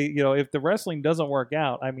 if the wrestling doesn't work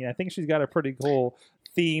out, I mean, I think she's got a pretty cool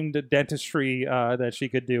themed dentistry that she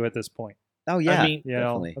could do at this point. Oh yeah, I mean,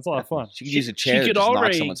 definitely. That's a lot of fun. She could use a chair to could just knock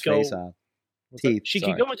already someone's go- face off. Teeth. She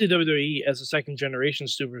could go into WWE as a second generation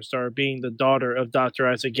superstar, being the daughter of Dr.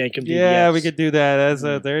 Isaac Yankem. Yeah, we could do that as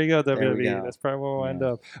a. There you go, WWE. There we go. That's probably where we'll end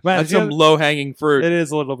Yeah. up. Man, That's some low hanging fruit. it is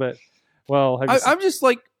a little bit. Well, have you seen- I'm just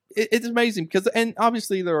like, it's amazing because, and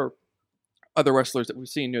obviously there are other wrestlers that we've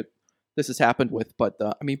seen that this has happened with, but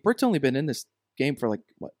I mean, Britt's only been in this game for like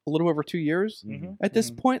a little over 2 years Mhm, at this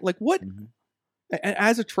mhm. point. Like, what? Mhm. And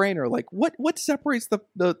as a trainer, like what separates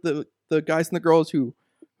the guys and the girls who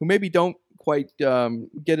maybe don't quite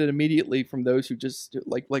get it immediately from those who just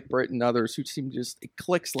like Britt and others who seem just it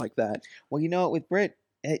clicks like that. Well, with Britt,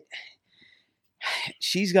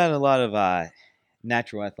 she's got a lot of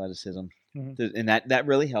natural athleticism, and that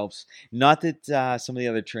really helps. Not that some of the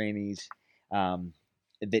other trainees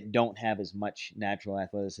that don't have as much natural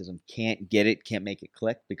athleticism can't make it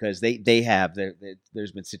click, because they have.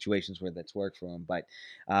 There's been situations where that's worked for them, but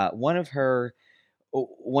one of her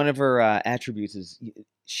attributes is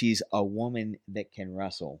she's a woman that can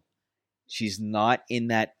wrestle. She's not in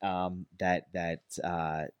that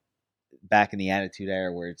back in the Attitude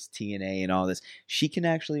Era where it's TNA and all this. She can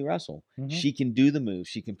actually wrestle. She can do the moves.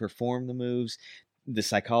 She can perform the moves. The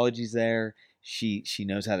psychology's there. She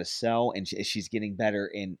knows how to sell, and she's getting better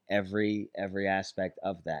in every aspect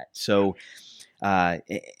of that. So,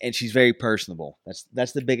 and she's very personable.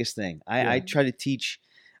 That's the biggest thing. I try to teach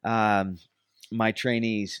my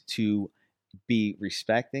trainees to be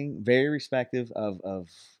very respective of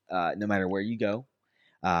no matter where you go,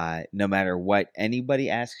 no matter what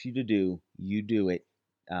anybody asks you to do, you do it,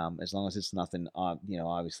 as long as it's nothing,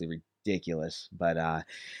 obviously ridiculous. But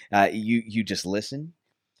you just listen.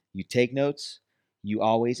 You take notes. You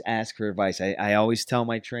always ask for advice. I always tell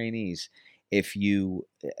my trainees,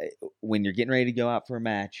 when you're getting ready to go out for a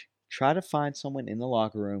match, try to find someone in the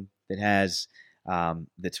locker room that has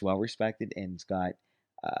that's well respected and's got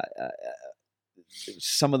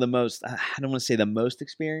some of the most, I don't want to say the most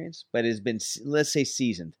experience, but has been, let's say,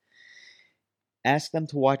 seasoned. Ask them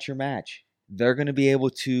to watch your match. They're going to be able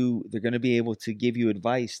to give you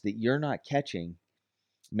advice that you're not catching.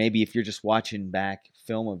 Maybe if you're just watching back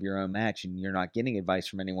film of your own match and you're not getting advice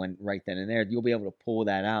from anyone right then and there, you'll be able to pull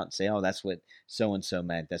that out and say, oh, that's what so-and-so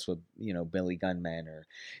meant. That's what, Billy Gunn meant, or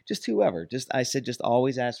just whoever. I said, just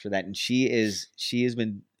always ask for that. And she has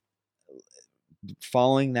been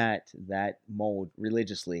following that mold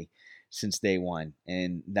religiously since day one.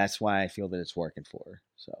 And that's why I feel that it's working for her.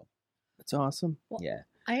 So that's awesome. Well, yeah.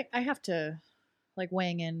 I have to,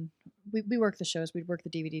 weighing in, we work the shows, we work the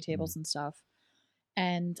DVD tables and stuff.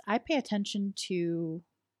 And I pay attention to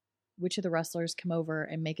which of the wrestlers come over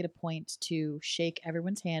and make it a point to shake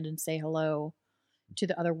everyone's hand and say hello to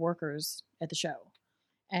the other workers at the show.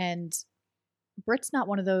 And Britt's not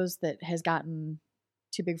one of those that has gotten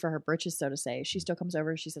too big for her britches, so to say. She still comes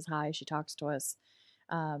over, she says hi, she talks to us.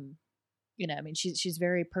 She's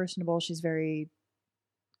very personable. She's very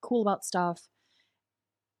cool about stuff.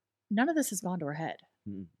 None of this has gone to her head,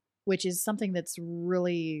 which is something that's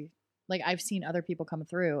really... I've seen other people come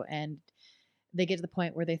through and they get to the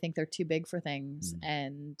point where they think they're too big for things,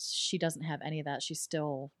 and she doesn't have any of that. She's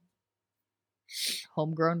still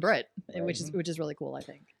homegrown Brit, right. which is really cool, I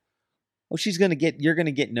think. Well, you're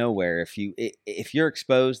gonna get nowhere if you're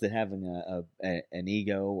exposed to having an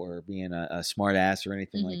ego or being a smart ass or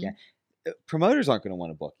anything like that. Promoters aren't going to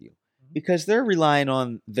want to book you because they're relying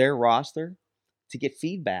on their roster to get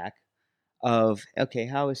feedback of, okay,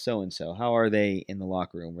 how is so-and-so? How are they in the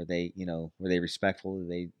locker room? Were they respectful? Did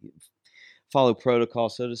they follow protocol,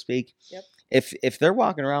 so to speak? Yep. If they're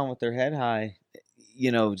walking around with their head high,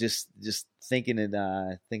 just thinking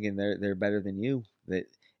they're better than you,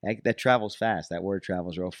 that travels fast. That word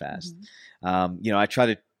travels real fast. I try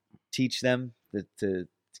to teach them to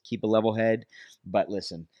keep a level head, but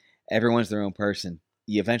listen, everyone's their own person.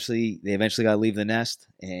 They eventually got to leave the nest,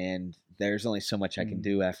 and there's only so much I can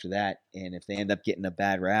do after that. And if they end up getting a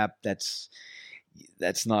bad rap, that's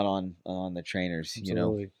not on the trainers,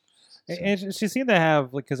 Absolutely. So. And she seemed to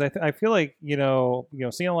have, because I feel like,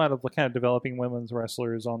 seeing a lot of kind of developing women's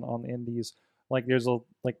wrestlers on the indies, there's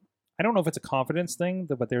I don't know if it's a confidence thing,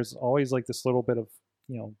 but there's always this little bit of,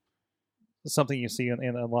 something you see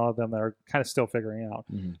in a lot of them that are kind of still figuring out.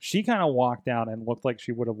 She kind of walked out and looked like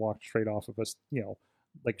she would have walked straight off of us,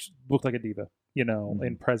 looked like a diva,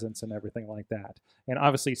 in presence and everything like that. And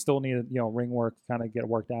obviously still needed, ring work, kind of get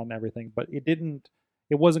worked out and everything, but it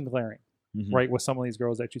wasn't glaring, right? With some of these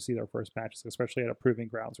girls that you see their first matches, especially at a proving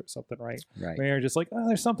grounds or something, right? Right. Where you're just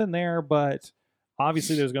there's something there, but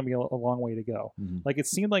obviously there's going to be a long way to go. It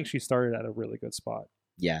seemed like she started at a really good spot.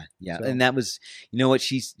 Yeah. So. And that was, what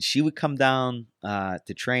she would come down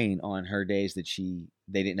to train on her days that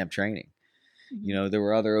they didn't have training. There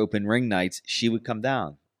were other open ring nights. She would come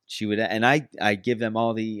down. She would, and I give them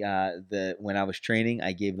all the when I was training,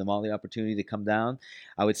 I gave them all the opportunity to come down.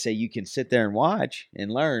 I would say, you can sit there and watch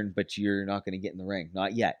and learn, but you're not going to get in the ring.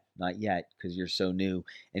 Not yet, because you're so new.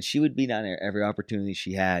 And she would be down there every opportunity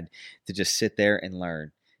she had to just sit there and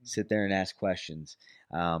learn, sit there and ask questions.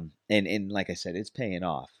 And like I said, it's paying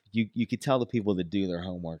off. You could tell the people that do their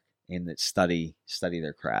homework and that study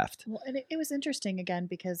their craft. Well, and it was interesting again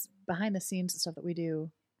because behind the scenes and stuff that we do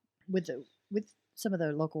with some of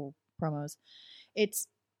the local promos,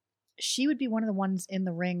 she would be one of the ones in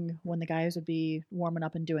the ring when the guys would be warming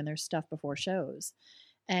up and doing their stuff before shows,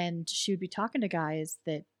 and she would be talking to guys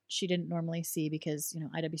that she didn't normally see because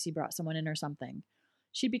IWC brought someone in or something.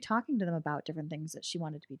 She'd be talking to them about different things that she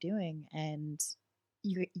wanted to be doing, and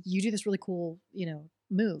you do this really cool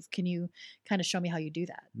move. Can you kind of show me how you do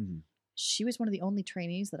that? Mm-hmm. She was one of the only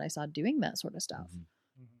trainees that I saw doing that sort of stuff.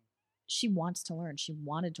 Mm-hmm. She wants to learn. She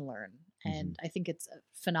wanted to learn. And I think it's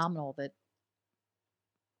phenomenal that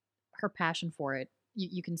her passion for it,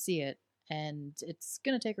 you can see it, and it's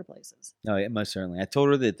going to take her places. Oh, yeah, most certainly. I told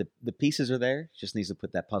her that the pieces are there. She just needs to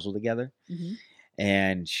put that puzzle together. Mm-hmm.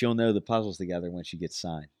 And she'll know the puzzles together when she gets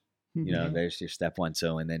signed. Mm-hmm. There's your step one.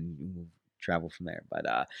 So, and then we'll travel from there.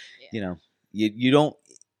 But, you don't.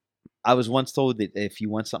 I was once told that if you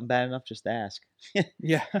want something bad enough, just ask.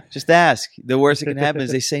 Yeah, just ask. The worst that can happen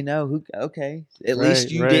is they say no. Okay, at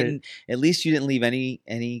least you didn't. At least you didn't leave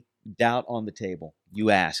any doubt on the table. You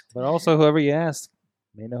asked. But also, whoever you ask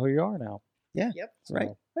may know who you are now. Yeah. Yep. So, Right.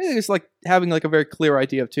 I think it's like having like a very clear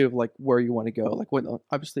idea of too of like where you want to go. Like when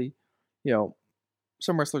obviously,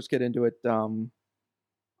 some wrestlers get into it. And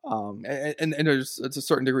there's it's a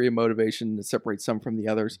certain degree of motivation that separates some from the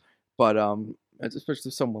others. But especially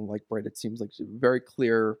someone like Britt, it seems like she's a very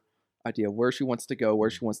clear idea of where she wants to go, where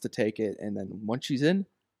she wants to take it, and then once she's in,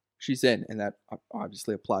 and that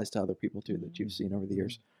obviously applies to other people too that you've seen over the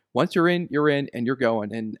years. Once you're in, and you're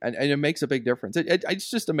going, and it makes a big difference. It's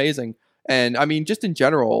just amazing, and I mean, just in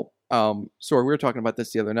general. So we were talking about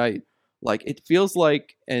this the other night. Like it feels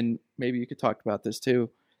like, and maybe you could talk about this too.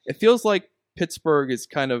 It feels like Pittsburgh is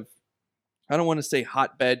kind of, I don't want to say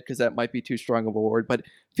hotbed because that might be too strong of a word, but it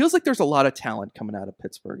feels like there's a lot of talent coming out of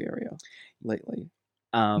Pittsburgh area lately.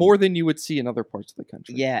 More than you would see in other parts of the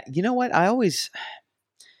country. Yeah. You know what? I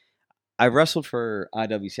wrestled for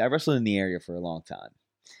IWC. I wrestled in the area for a long time.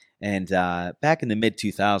 And back in the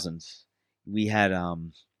mid-2000s, we had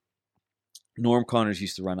Norm Connors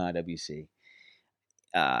used to run IWC.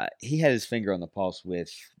 He had his finger on the pulse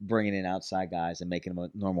with bringing in outside guys and making them a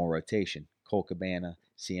normal rotation. Cole Cabana,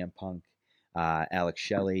 CM Punk, Alex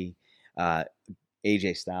Shelley,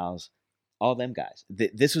 AJ Styles, all them guys.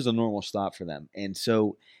 This was a normal stop for them. And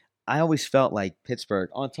so I always felt like Pittsburgh,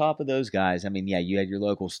 on top of those guys, I mean, yeah, you had your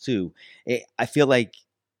locals too. I feel like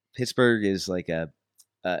Pittsburgh is like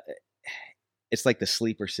it's like the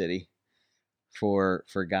sleeper city for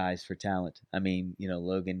guys, for talent. I mean,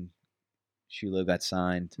 Logan Shulo got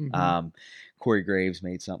signed. Mm-hmm. Corey Graves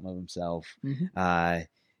made something of himself. Mm-hmm.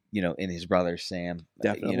 And his brother Sam,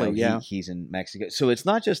 definitely, he's in Mexico. So it's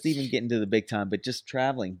not just even getting to the big time, but just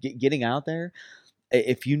traveling, getting out there.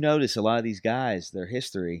 If you notice, a lot of these guys, their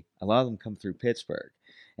history, a lot of them come through Pittsburgh.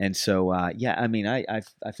 And so, I mean, I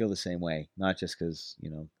feel the same way, not just because,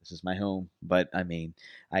 this is my home, but I mean,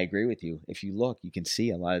 I agree with you. If you look, you can see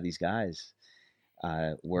a lot of these guys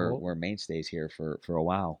were mainstays here for a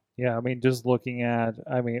while. Yeah, I mean, just looking at,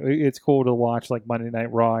 it's cool to watch like Monday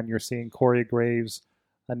Night Raw, and you're seeing Corey Graves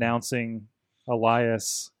announcing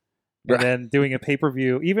Elias, and then doing a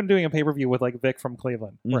pay-per-view, with like Vic from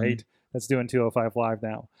Cleveland, right? That's doing 205 Live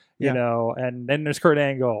now, and then there's Kurt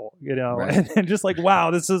Angle, right. and just like,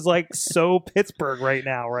 wow, this is like so Pittsburgh right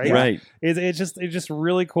now, right? Right. It's just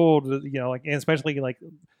really cool to, like, and especially like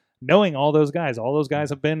knowing all those guys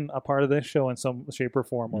have been a part of this show in some shape or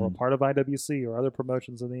form, or a part of IWC or other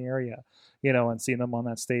promotions in the area, and seeing them on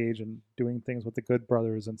that stage and doing things with the Good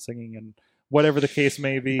Brothers and singing and whatever the case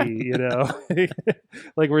may be,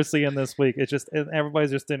 like we're seeing this week. It's just,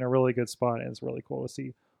 everybody's just in a really good spot, and it's really cool to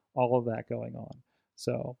see all of that going on.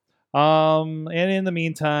 So, and in the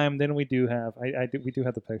meantime, then we do have, we do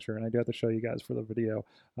have the picture, and I do have to show you guys for the video.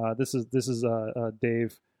 This is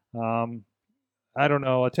Dave. I don't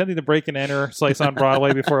know, attending the Break and Enter Slice on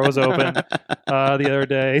Broadway before it was open the other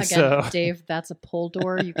day. Again, so Dave, that's a pull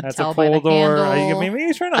door. You can that's tell a pull by the door. handle. Maybe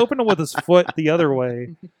he's trying to open it with his foot the other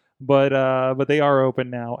way. But they are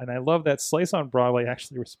open now, and I love that Slice on Broadway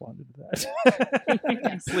actually responded to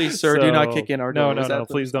that. Please, sir, do not kick in our door. No,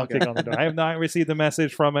 please don't kick on the door. I have not received a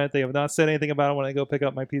message from it. They have not said anything about it when I go pick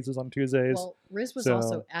up my pizzas on Tuesdays. Well, Riz was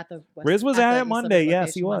also at the West, Riz was at at the it Monday. East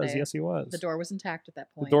Yes, he was. Monday. Yes, he was. The door was intact at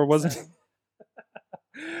that point. The door wasn't. so-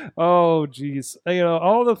 Oh, geez.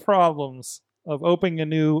 All the problems of opening a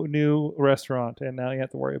new restaurant, and now you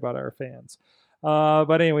have to worry about our fans.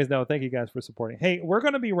 But anyways, no, thank you guys for supporting. Hey, we're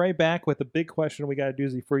going to be right back with a big question. We got a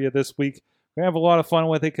doozy for you this week. We're going to have a lot of fun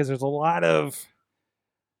with it because there's a lot of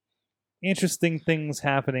interesting things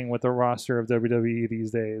happening with the roster of WWE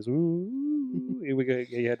these days. Ooh,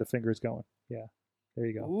 you had the fingers going. Yeah, there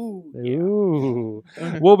you go. Ooh.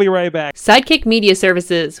 We'll be right back. Sidekick Media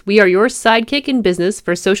Services. We are your sidekick in business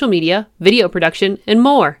for social media, video production, and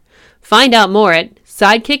more. Find out more at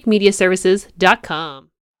sidekickmediaservices.com.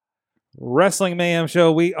 Wrestling Mayhem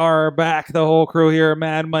Show. We are back. The whole crew here.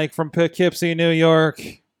 Mad Mike from Poughkeepsie, New York.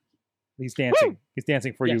 He's dancing. Woo! He's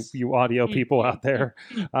dancing for Yes. you audio people out there.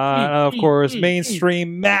 Of course,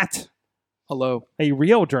 mainstream Matt, Hello. a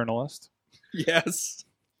real journalist, Yes.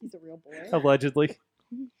 He's a real boy. allegedly.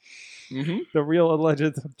 Mm-hmm. The real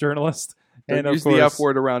alleged journalist. Don't And use of course, the F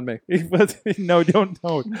word around me. But no, don't,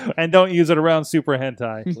 and don't use it around Super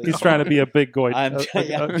Hentai. Please. He's trying to be a big boy. I'm he's trying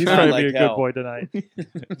trying to be like a good hell. boy tonight.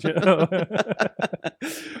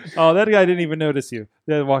 Oh, that guy didn't even notice you.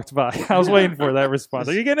 That walked by. I was waiting for that response.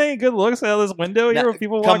 Are you getting any good looks out of this window here Now, with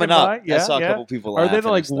people walking coming up, by? Yeah, I saw a yeah. couple people Are laughing they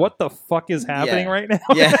like, and stuff. what the fuck is happening Yeah. right now?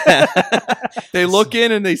 Yeah. They look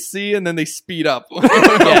in and they see, and then they speed up. Pretty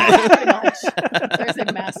much. There's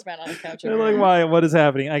a masked man on the couch. They're over like, there. why? What is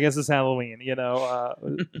happening? I guess it's Halloween.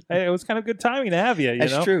 Hey, it was kind of good timing to have you. You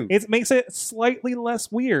That's know, true. It makes it slightly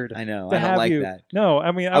less weird. I know. to I don't have like you. that. No,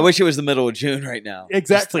 I mean, I wish it was the middle of June right now.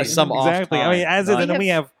 exactly, Just some off exactly. I mean, time. as it, and then we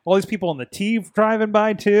have all these people on the T driving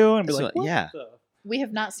by too, and be That's like, what- what yeah. the- We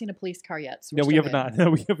have not seen a police car yet. So No, we're we still have good. not.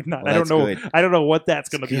 No, we have not. Well, I don't that's know. good. I don't know what that's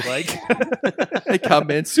going to be like. They come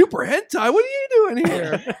in, super hentai. What are you doing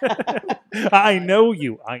here? I know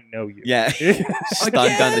you. I know you. Yeah. Stun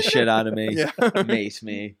gun the shit out of me. Yeah. Mace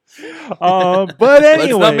me. But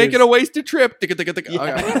anyway, Let's not make it a wasted trip. Okay.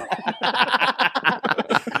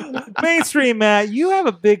 mainstream Matt. You have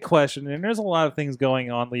a big question, and there's a lot of things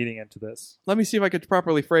going on leading into this. Let me see if I could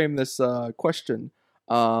properly frame this question.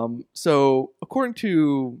 So, according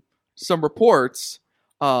to some reports,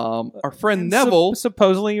 our friend Neville,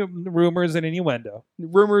 supposedly rumors and innuendo.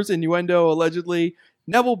 rumors, innuendo, allegedly,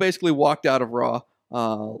 Neville basically walked out of Raw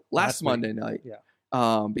Last last week. Monday night. Yeah.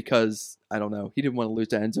 Because, I don't know, he didn't want to lose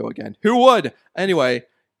to Enzo again. Who would? Anyway,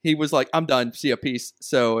 he was like, I'm done. See ya, peace.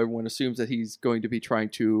 So everyone assumes that he's going to be trying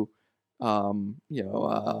to, end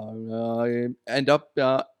up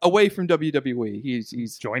away from WWE.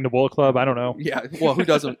 He's Join the Bullet Club. I don't know. yeah, well, who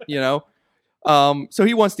doesn't, So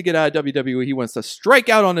he wants to get out of WWE. He wants to strike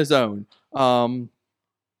out on his own. And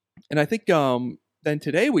I think then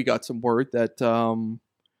today we got some word that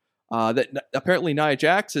that apparently Nia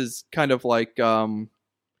Jax is kind of like feeling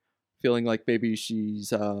like maybe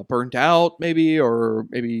she's burnt out, maybe, or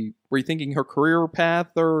maybe rethinking her career path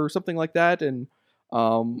or something like that. And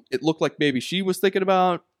it looked like maybe she was thinking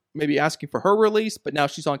about maybe asking for her release, but now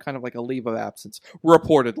she's on kind of like a leave of absence,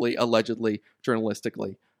 reportedly, allegedly,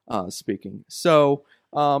 journalistically speaking. So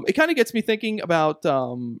it kind of gets me thinking about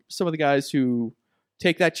some of the guys who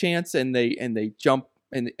take that chance and they jump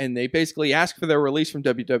and they basically ask for their release from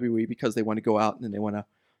WWE because they want to go out and they want to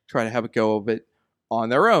try to have a go of it on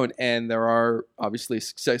their own. And there are obviously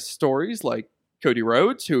success stories like Cody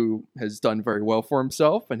Rhodes, who has done very well for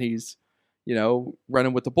himself, and he's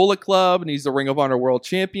running with the Bullet Club, and he's the Ring of Honor World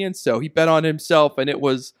Champion. So he bet on himself, and it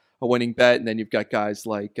was a winning bet. And then you've got guys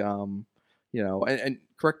like, and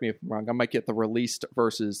correct me if I'm wrong, I might get the released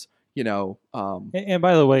versus, And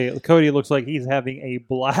by the way, Cody looks like he's having a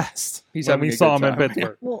blast. He's when having we a saw good him in time.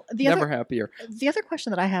 Pittsburgh. Well, never happier. the other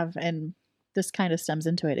question that I have, and this kind of stems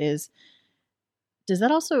into it, is does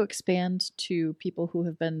that also expand to people who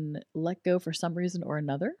have been let go for some reason or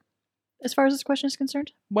another, as far as this question is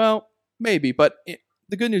concerned? Well, maybe, but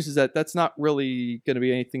the good news is that that's not really going to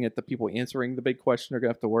be anything that the people answering the big question are going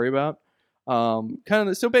to have to worry about.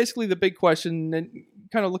 So basically, the big question, and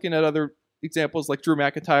kind of looking at other examples like Drew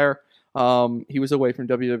McIntyre, he was away from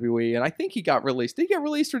WWE, and I think he got released. Did he get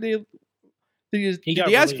released, or did he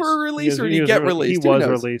got ask for a release, or did he get released? He Who was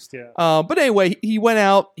knows? released, yeah. But anyway, he went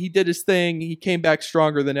out, he did his thing, he came back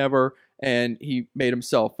stronger than ever, and he made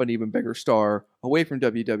himself an even bigger star away from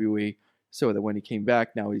WWE. So that when he came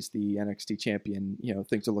back, now he's the NXT champion.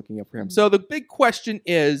 Things are looking up for him. So the big question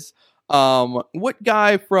is, what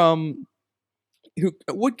guy or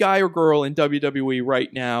girl in WWE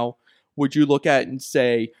right now would you look at and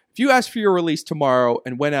say, if you asked for your release tomorrow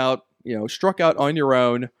and went out, struck out on your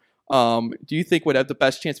own, do you think would have the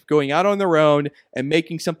best chance of going out on their own and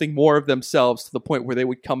making something more of themselves to the point where they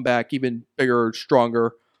would come back even bigger,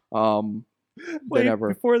 stronger, Wait, than ever?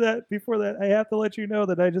 before that, I have to let you know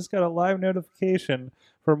that I just got a live notification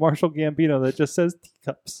from Marshall Gambino that just says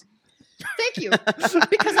teacups. Thank you,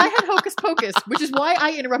 because I had Hocus Pocus, which is why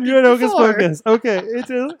I interrupted You had Hocus before. Pocus. Okay, it's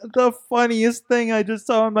just the funniest thing I just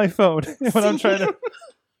saw on my phone when I'm trying to.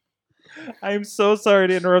 I'm so sorry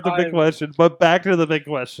to interrupt the big I'm- question, but back to the big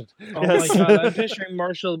question. Oh Yes. my god, I'm picturing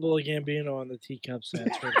Marshall Gambino on the teacups.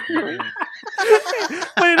 That's really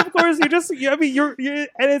But of course, I mean,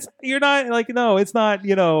 you're not like, no, it's not,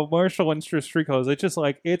 Marshall and Street Clothes. It's just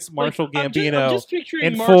like, it's Marshall I'm Gambino just picturing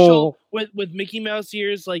in Marshall full. with Mickey Mouse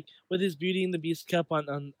ears, like with his Beauty and the Beast cup on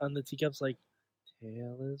the teacups, like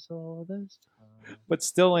tale is all this time. But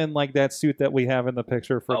still in like that suit that we have in the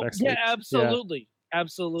picture for Oh, next yeah, week. absolutely,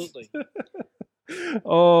 absolutely.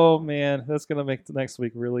 Oh man, that's gonna make the next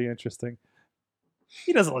week really interesting.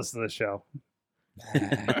 He doesn't listen to the show.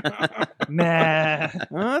 Nah.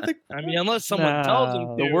 I think I mean, unless someone tells him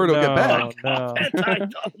No, The word will get back. No.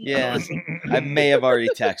 Yeah, I may have already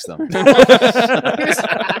texted them.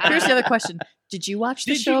 Here's the other question: Did you watch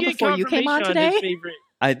the Did show you get before you came on confirmation his today?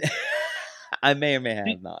 favorite? I may or may have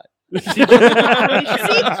not. Did you get confirmation on his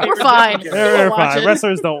See, we're favorite fine. character? They're Watch fine. it.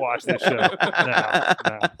 Wrestlers don't watch this show.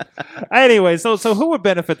 No. Anyway, so who would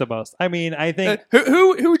benefit the most? I mean, I think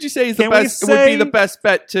who would you say is the Can we best? Would be the say- best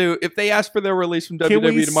bet to if they ask for their release from Can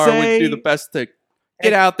we WWE tomorrow? Would say- do the best to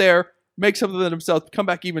get out there, make something of themselves, come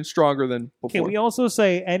back even stronger than can before. we also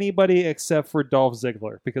say anybody except for Dolph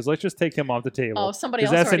Ziggler? Because let's just take him off the table. Oh, somebody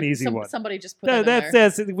 'Cause else. that's an already- easy one. Somebody just put No, that in there.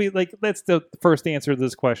 that's the first answer to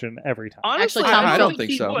this question every time. Honestly, Actually, Tom I don't he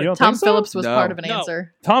think so. would. You don't Tom think so? Phillips was No. part of an No.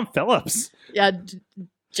 answer. Tom Phillips. Yeah,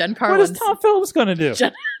 Jen What Carlin. is Tom Phillips going to do?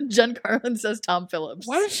 Jen Carlin says Tom Phillips.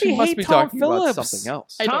 Why does She she must hate be Tom talking Phillips? about something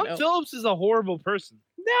else. I don't Tom know. Phillips is a horrible person.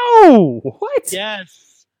 No. What?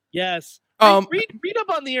 Yes. Um, read up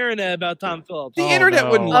on the internet about Tom Phillips. The Oh, internet no.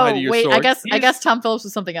 wouldn't Oh lie to your wait, source. I guess Tom Phillips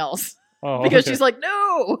was something else Oh, because okay. she's like,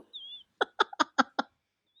 no.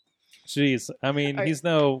 Jeez. I mean, All right. he's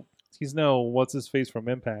no what's his face from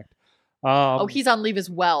Impact. Oh, he's on leave as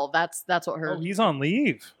well. That's what her. he's on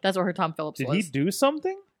leave. That's what her Tom Phillips Did was. he do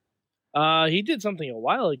something? He did something a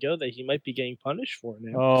while ago that he might be getting punished for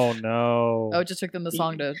now. Oh no. Oh, it just took them the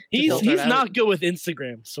song to. He's filter it out. not good with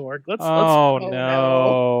Instagram, Sorg. Let's Oh, Oh,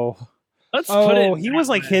 no. let's put it. Oh, he was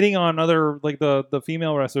like hitting on other like the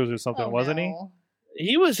female wrestlers or something, Oh, wasn't he? no.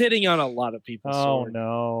 He was hitting on a lot of people. Oh Sorg.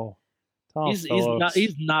 no. Tom He's Phillips.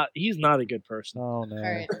 not a good person. Oh no. All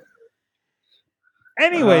right,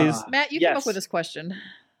 Anyways, Matt, you came up Yes. with this question.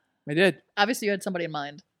 I did. Obviously, you had somebody in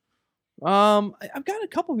mind. I've got a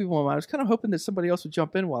couple people in mind. I was kind of hoping that somebody else would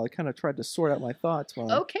jump in while I kind of tried to sort out my thoughts while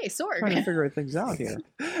I'm Okay, trying to Sorg. figure things out here.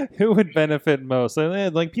 who would benefit most? And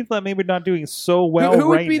then, like people that maybe not doing so well who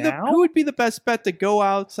would right be now. who would be the best bet to go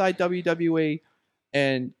outside WWE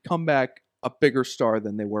and come back a bigger star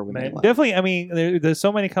than they were when they Man, left? definitely. I mean, there's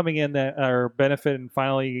so many coming in that are benefiting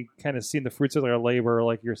finally kind of seeing the fruits of their labor,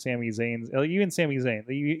 like your Sami Zayn, even Sami Zayn,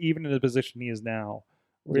 even in the position he is now,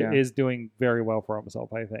 Yeah. is doing very well for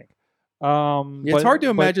himself. I think. Yeah, it's but- hard to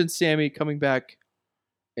but- imagine Sammy coming back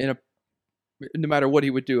no matter what he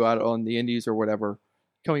would do out on the Indies or whatever,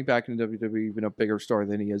 coming back into WWE even a bigger star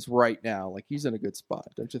than he is right now. Like he's in a good spot,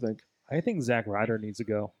 don't you think? I think Zack Ryder needs to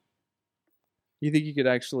go. You think he could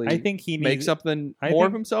actually I think he make needs. something I more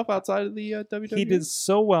of think himself outside of the WWE? He did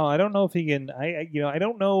so well. I don't know if he can. I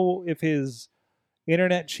don't know if his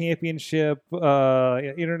internet championship,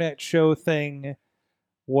 internet show thing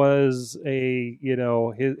was a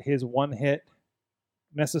his one hit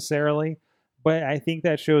necessarily, but I think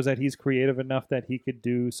that shows that he's creative enough that he could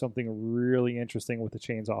do something really interesting with the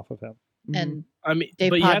chains off of him. Mhm. And I mean, Dave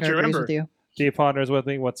but you have Podner to agrees remember, with you. Dave Podner's with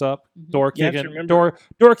me. What's up? Mhm. Door You have to kicking. remember-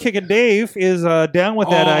 Door kicking. Dave is down with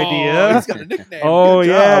that Oh, idea. He's got a nickname. Oh Good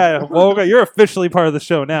yeah, job. well okay, you're officially part of the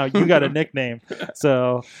show now. You got a nickname.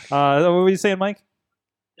 So, what were you saying, Mike?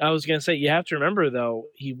 I was gonna say you have to remember though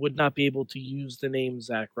he would not be able to use the name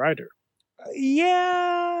Zack Ryder.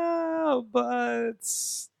 Yeah, but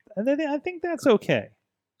I think that's okay.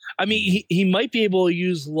 I mean, he might be able to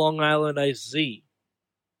use Long Island Ice Z.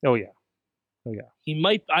 Oh yeah, He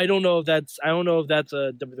might. I don't know if that's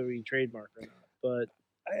a WWE trademark or not. But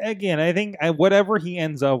again, I think whatever he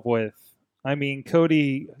ends up with. I mean,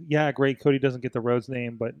 Cody. Yeah, great. Cody doesn't get the Rhodes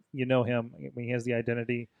name, but you know him. I mean, he has the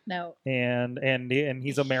identity, Now, and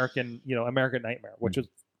he's American. American Nightmare, which is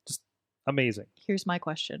just amazing. here's my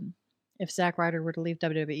question: If Zack Ryder were to leave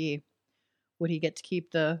WWE, would he get to keep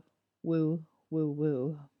the woo woo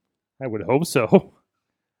woo? I would hope so.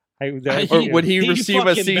 Or would he He receive a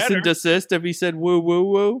fucking cease better. and desist if he said woo woo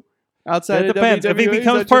woo outside It of depends. WWE? If he Is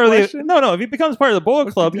becomes that part your of the question? no, if he becomes part of the Bullet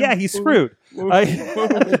What's Club, he yeah, doing? he's Woo, screwed. woo,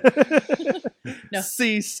 No.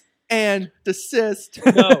 Cease and desist.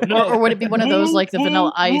 Or would it be one of those like the Woo,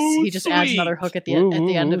 Vanilla Ice? woo, He just adds sweet. another hook at the Woo, at woo,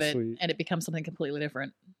 the end woo, of it, sweet. and it becomes something completely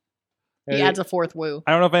different. He adds a fourth woo.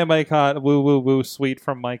 I don't know if anybody caught woo woo woo sweet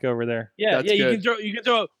from Mike over there. Yeah, That's yeah. good. You can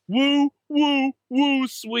throw a woo woo woo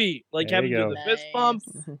sweet, like There having you to go. do the fist bump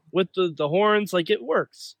with the horns, like it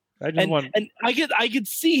works. I just want. And I could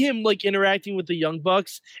see him like interacting with the Young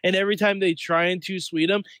Bucks, and every time they try and too sweet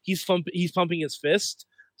him, he's pumping his fist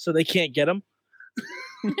so they can't get him.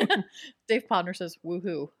 Dave Podner says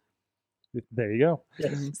woohoo. There you go.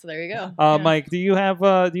 So there you go. Yeah. Mike, do you have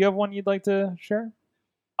one you'd like to share?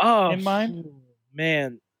 Oh, In mind?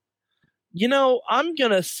 man. You know, I'm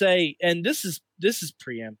gonna say, and this is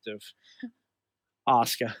preemptive.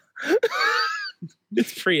 Asuka.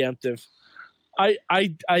 It's preemptive. I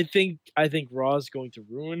think Raw is going to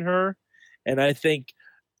ruin her, and I think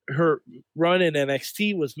her run in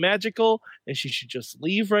NXT was magical, and she should just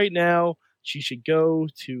leave right now. She should go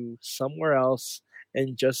to somewhere else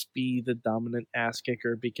and just be the dominant ass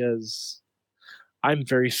kicker, because I'm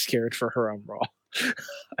very scared for her on Raw.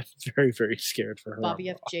 I'm very, very scared for her. Bobby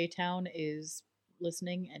on F. Raw. J. Town is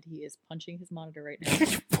listening, and he is punching his monitor right now.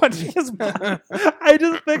 Punching his mouth. I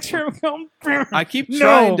just picture him going. I keep No,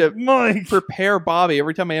 trying to Mike. prepare Bobby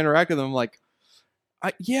every time I interact with him. I'm like,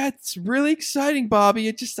 yeah, it's really exciting, Bobby.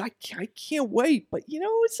 I can't wait. But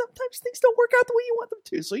sometimes things don't work out the way you want them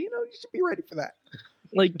to. So you should be ready for that.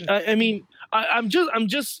 Like, I mean, I'm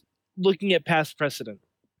just looking at past precedent.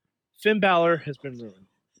 Finn Balor has been ruined.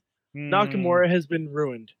 Nakamura has been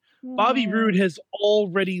ruined. Bobby Roode has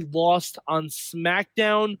already lost on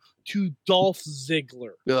SmackDown to Dolph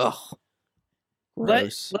Ziggler. Ugh.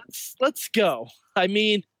 Gross. Let's go. I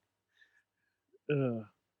mean,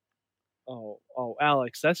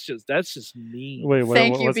 Alex, that's just mean. Wait, what,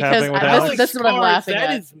 Thank you, what's because happening with I- Alex? this is what I'm Cars, laughing That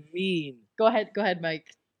at. is mean. Go ahead, Mike.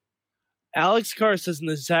 Alex Carr says in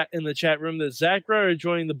the chat room that Zack Ryder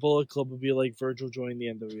joining the Bullet Club would be like Virgil joining the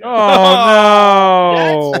NWO.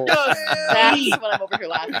 Oh no! That's just That's mean. what I'm over here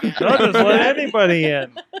laughing at. Don't just let anybody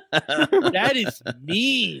in. That is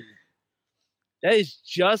mean. That is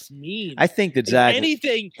just mean. I think that If Zach.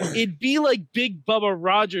 anything, it'd be like Big Bubba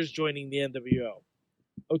Rogers joining the NWO.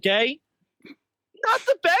 Okay? Not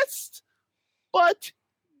the best, but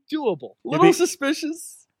doable. Little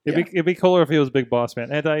suspicious. It'd be cooler if he was Big Boss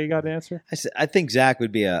Man. Anti, you got an answer? I think Zach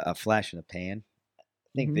would be a flash in the pan. I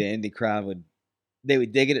think the indie crowd would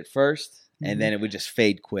dig it at first, and then it would just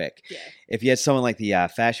fade quick. Yeah. If you had someone like the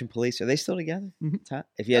Fashion Police, are they still together? Mhm.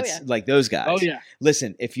 If you had Oh, yeah. like those guys, Oh, yeah.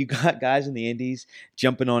 Listen, if you got guys in the indies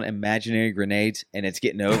jumping on imaginary grenades and it's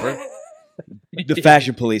getting over, the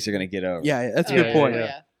Fashion Police are going to get over. Yeah, that's a Yeah, good point.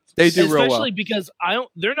 yeah. They do real well. Especially because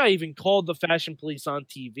they're not even called the Fashion Police on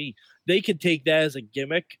TV. They could take that as a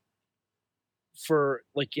gimmick for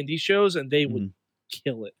like indie shows, and they would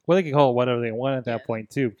kill it. Well, they could call it whatever they want at that point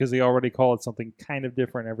too, because they already call it something kind of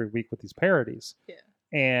different every week with these parodies. Yeah.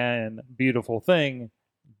 And beautiful thing,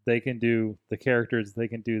 they can do the characters, they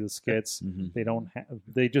can do the skits. Mhm. They don't.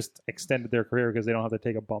 They just extended their career because they don't have to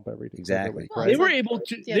take a bump every Exactly. week, Well, right? They were like, able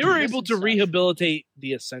to. yeah, They were the able to stuff. rehabilitate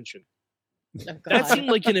the Ascension. Oh, That God. seemed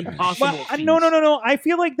like an impossible. Well, feat. no. I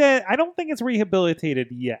feel like that. I don't think it's rehabilitated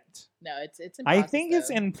yet. No, it's in I process, think it's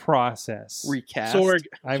though. in process. Recast Sorg,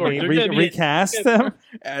 I Sorg, mean, they're gonna be- recast them.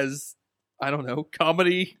 as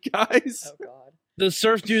comedy guys. Oh God. the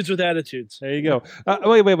surf dudes with attitudes. There you go.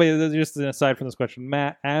 Wait. Just an aside from this question,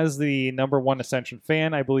 Matt, as the #1 Ascension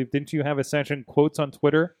fan, I believe, didn't you have Ascension quotes on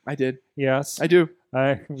Twitter? I did. Yes. I do.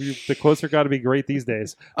 The quotes are got to be great these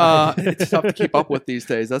days. It's tough to keep up with these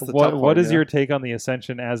days. That's the tough part. What is you know? your take on the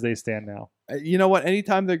Ascension as they stand now? You know what?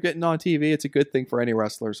 Anytime they're getting on TV, it's a good thing for any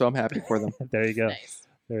wrestler. So I'm happy for them. There you go. Nice.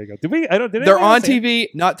 There you go. Did we? I don't. Did They're anybody on else say- TV,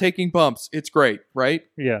 not taking bumps. It's great, right?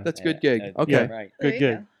 Yeah. That's a good gig. Yeah, Okay. right. There Good.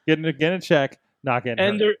 you Good. Getting a check. Not getting.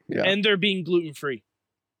 And hurt. they're Yeah. and they're being gluten free.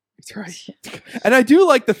 That's right. And I do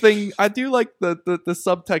like the thing. I do like the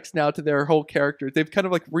subtext now to their whole characters. They've kind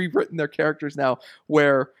of like rewritten their characters now,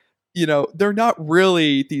 where they're not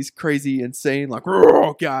really these crazy, insane like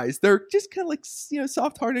 "Roar" guys. They're just kind of like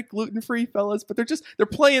soft-hearted, gluten-free fellas. But they're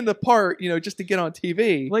playing the part, just to get on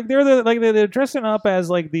TV. Like they're dressing up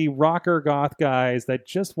as like the rocker goth guys that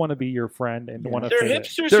just want to be your friend and want to They're fit it.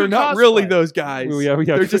 hipsters. They're who not cosplay. really those guys. Yeah,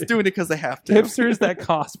 They're just doing it because they have to. Hipsters that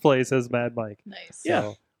cosplay, says Mad Mike. Nice. Yeah.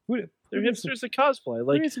 So, who They're needs to- hipsters that cosplay. who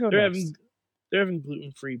Like needs to go they're next? having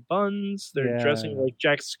gluten free buns. They're Yeah. dressing like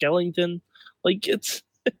Jack Skellington. Like it's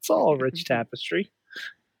all a rich tapestry.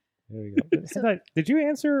 There you go. Did you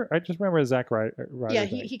answer? I just remember Zack Ryder. Yeah,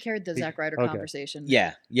 thing. he carried the Zack Ryder Okay. conversation.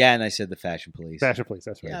 Yeah, and I said the Fashion Police. Fashion Police.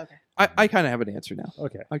 That's right. Oh, okay. I kind of have an answer now.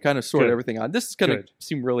 Okay. I kind of sorted Good. everything out. This is going to Good.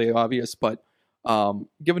 seem really obvious, but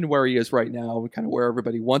given where he is right now and kind of where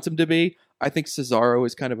everybody wants him to be, I think Cesaro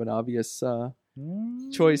is kind of an obvious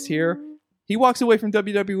choice here. He walks away from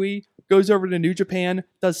WWE, goes over to New Japan,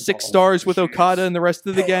 does 6 stars with Okada and the rest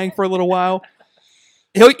of the gang for a little while.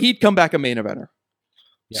 He'd come back a main eventer.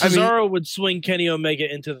 I mean- Cesaro would swing Kenny Omega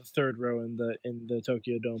into the third row in the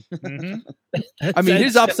Tokyo Dome. I mean,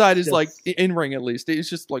 his upside is yes. like in ring at least. It's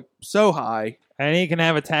just like so high. And he can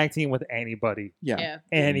have a tag team with anybody. Yeah. We've seen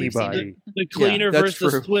it. Anybody. The cleaner that's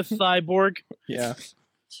versus true. Swift Cyborg. Yeah.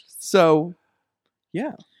 So,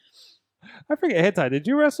 yeah. I forget, Hitai, did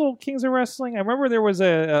you wrestle Kings of Wrestling? I remember there was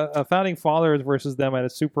a Founding Fathers versus them at a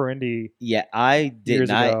Super Indie. Yeah, I Years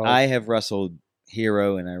didn't. ago. I have wrestled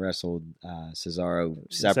Hero and I wrestled Cesaro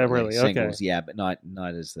separately, Separately, okay. singles. Yeah, but not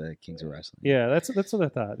as the Kings of Wrestling. Yeah, that's what I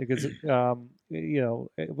thought. Because,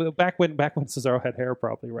 back when Cesaro had hair,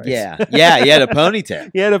 probably, right? Yeah, he had a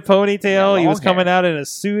ponytail. He had a ponytail. Yeah, He was long hair. coming out in a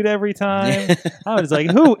suit every time. I was like,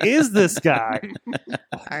 who is this guy?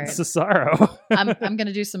 All right. Cesaro. I'm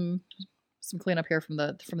gonna do some cleanup here from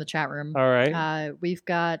the chat room. All right. We've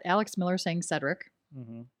got Alex Miller saying Cedric.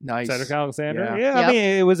 Mhm. Nice. Cedric Alexander. Yeah. Yeah, I Yep.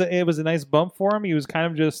 mean, it was a nice bump for him. He was kind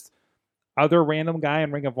of just other random guy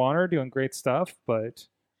in Ring of Honor doing great stuff, but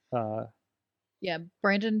Yeah,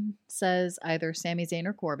 Brandon says either Sami Zayn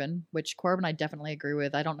or Corbin, which Corbin I definitely agree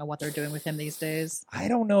with. I don't know what they're doing with him these days. I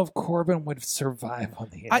don't know if Corbin would survive on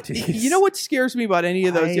the Indies. You know what scares me about any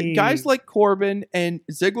of those? Guys like Corbin and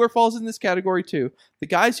Ziggler falls in this category too. The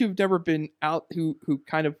guys who've never been out, who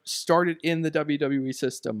kind of started in the WWE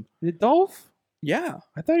system. Did Dolph? Yeah.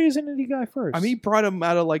 I thought he was an indie guy first. I mean, he brought him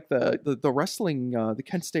out of like the wrestling, the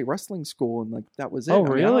Kent State Wrestling School, and like that was it. Oh, I mean,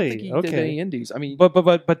 I really? don't think he did Okay. any indies. I mean, but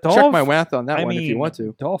Dolph. check my math on that I one if you mean, want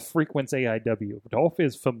to. Dolph frequents AIW. Dolph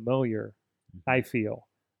is familiar, I feel,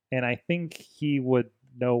 and I think he would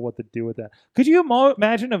know what to do with that. Could you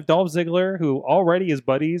imagine if Dolph Ziggler, who already is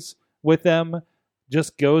buddies with them,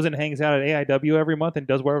 just goes and hangs out at AIW every month and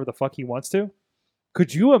does whatever the fuck he wants to?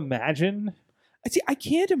 Could you imagine? See, I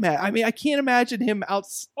can't imagine. I mean, I can't imagine him out.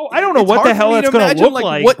 Oh, I don't know It's what hard the for hell me that's to going to imagine, look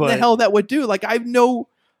like. What but the hell that would do? Like, I'm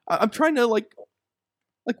trying to like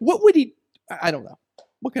what would he? I don't know.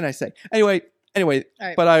 What can I say? Anyway. All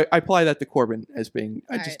right. But I apply that to Corbin as being.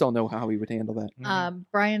 I All just right. don't know how he would handle that.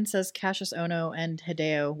 Brian says Cassius Ono and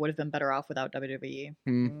Hideo would have been better off without WWE.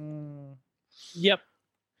 Mm, Yep.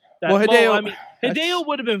 Well, Hideo- I mean, Hideo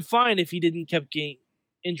would have been fine if he didn't kept getting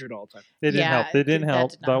injured all the time. it didn't Yeah, help. It didn't that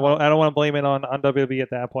help. did not But help. I don't want to blame it on WWE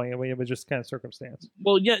at that point. I mean, it was just kind of circumstance.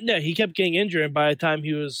 Well, yeah, no, he kept getting injured, and by the time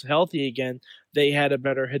he was healthy again, they had a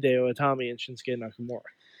better Hideo Itami and Shinsuke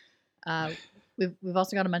Nakamura. We've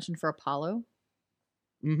also got to mention for Apollo,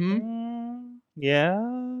 Mm-hmm.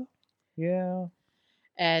 Yeah.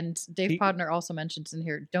 and Dave He- Podner also mentions in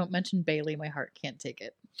here, don't mention Bailey, my heart can't take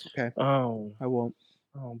it. Oh, I won't.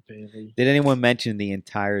 Bailey. Did anyone mention the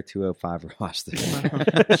entire 205 roster?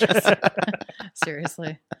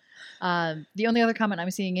 Seriously. The only other comment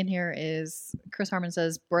I'm seeing in here is Chris Harmon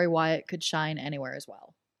says Bray Wyatt could shine anywhere as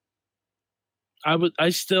well. I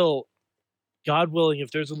still, God willing,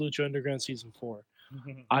 if there's a Lucha Underground season 4,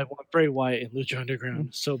 I want Bray Wyatt in Lucha Underground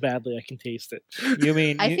so badly I can taste it. You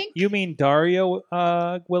mean I think- you mean Dario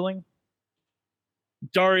Willing?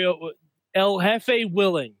 Dario El Jefe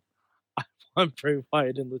willing. I want Bray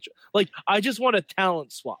Wyatt in Lucha. Like, I just want a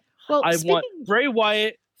talent swap. Well, I want speaking- Bray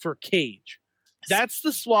Wyatt for Cage. That's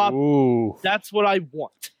the swap. Ooh. That's what I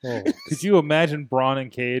want. Oh, could you imagine Braun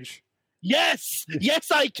and Cage? Yes, yes,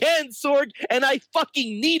 I can, Sorg, and I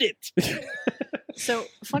fucking need it. So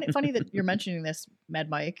funny that you're mentioning this, Mad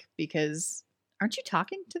Mike, because aren't you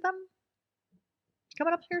talking to them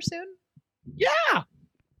coming up here soon? Yeah, yeah,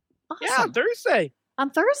 Awesome. Thursday. On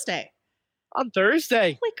Thursday. On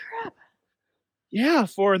Thursday. Holy crap. Yeah,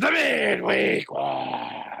 for the midweek.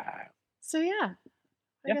 So yeah,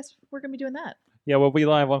 I guess we're gonna be doing that. Yeah, we'll be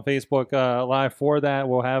live on Facebook. Live for that,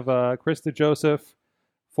 we'll have Krista Joseph,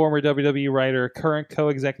 former WWE writer, current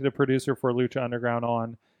co-executive producer for Lucha Underground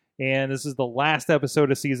on. And this is the last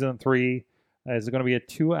episode of season 3. It's going to be a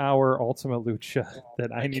 2-hour Ultimate Lucha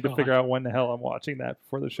that I need to figure out when the hell I'm watching that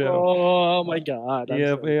before the show. Oh my god. I'm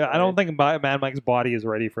Yeah, so yeah, I don't excited. think Mad Mike's body is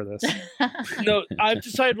ready for this. No, I've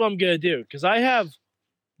decided what I'm gonna do because I have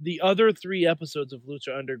the other 3 episodes of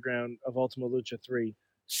Lucha Underground of Ultima Lucha 3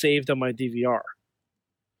 saved on my DVR.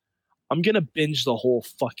 I'm gonna binge the whole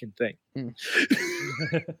fucking thing.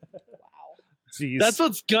 Jeez. That's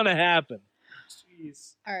what's gonna happen.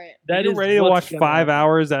 All right. That You're is ready to what's watch gonna 5 happen.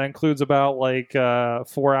 hours that includes about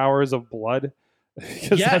 4 hours of blood?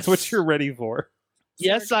 Because that's what Yes. you're ready for.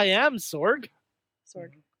 Yes, I am, Sorg.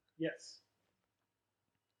 Sorg. Yes.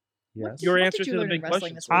 What- Yes. Your what answer did you to the learn in big wrestling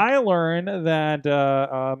question. this week? I learned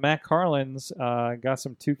that Matt Carlin's got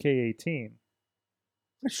some 2K18.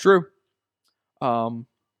 It's true.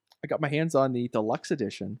 I got my hands on the deluxe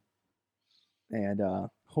edition, and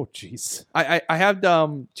Oh, jeez. I have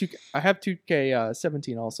I have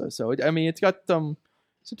 2K17 also. So I mean, it's got some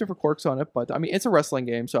different quirks on it, but I mean, it's a wrestling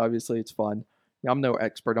game, so obviously it's fun. Yeah, I'm no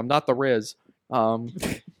expert. I'm not the Riz.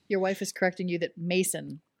 Your wife is correcting you that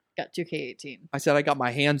Mason got 2K18. I said I got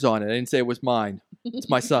my hands on it. I didn't say it was mine. It's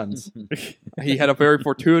my son's. He had a very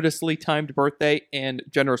fortuitously timed birthday and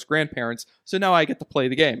generous grandparents, so now I get to play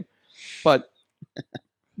the game. But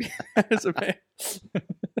as a man,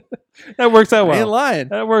 That works out I ain't well. lying.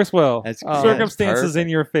 That works well. That's Circumstances in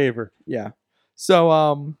your favor. Yeah.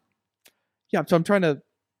 So yeah. So I'm trying to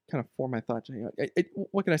kind of form my thoughts.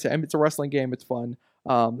 What can I say? I mean, it's a wrestling game. It's fun.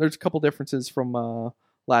 There's a couple differences from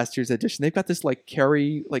last year's edition. They've got this like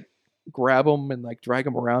carry, like grab them and like drag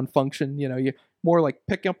them around function. You know, you more like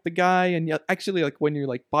pick up the guy and you actually like when you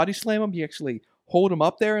like body slam them, you actually hold him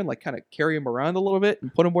up there and like kind of carry him around a little bit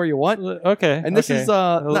and put him where you want. Okay. And this is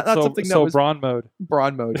not something that was brawn mode.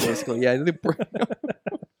 brawn mode basically. Yeah.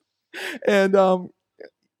 And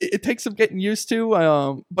it takes some getting used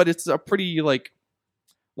to, but it's a pretty like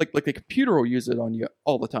the computer will use it on you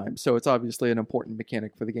all the time, so it's obviously an important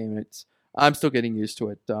mechanic for the game. I'm still getting used to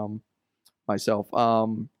it myself.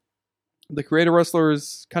 The creator wrestler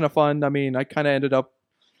is kind of fun. I mean, I kind of ended up,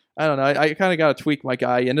 I don't know, I kind of got to tweak my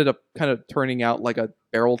guy. He ended up kind of turning out like a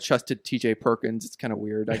barrel-chested TJ Perkins. It's kind of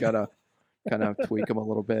weird. I gotta kind of tweak him a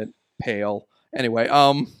little bit. Pale. Anyway,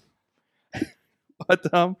 but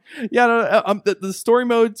yeah, the story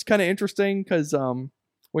mode's kind of interesting because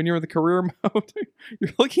when you're in the career mode,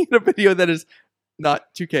 you're looking at a video that is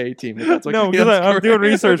not 2K18. That's okay. No, because I'm doing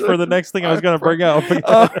research for the next thing I was going to bring up.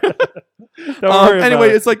 Don't worry anyway,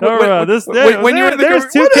 about it's like Don't worry about this. when you're in the there's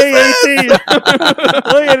career, 2K18. Look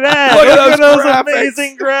at that! Look at Look at those those graphics.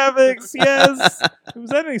 amazing graphics. Yes. Was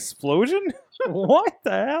that an explosion? What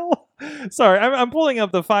the hell? Sorry, I'm pulling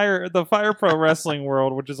up the Fire Pro Wrestling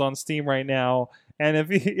World, which is on Steam right now, and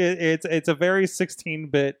it's a very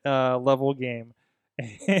 16-bit level game.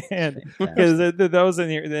 And because that was in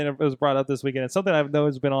here, then it was brought up this weekend. It's something I've known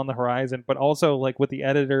has been on the horizon, but also like with the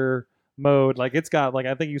editor mode, like it's got like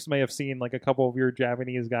I think you may have seen like a couple of your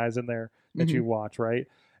Japanese guys in there that you watch, right?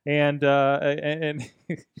 And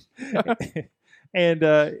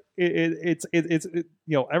it's you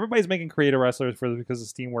know, everybody's making creative wrestlers because of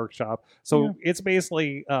Steam Workshop, so it's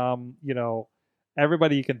basically you know,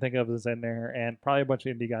 everybody you can think of is in there, and probably a bunch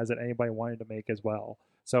of indie guys that anybody wanted to make as well.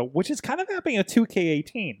 So, which is kind of happening at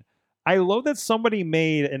 2K18. I love that somebody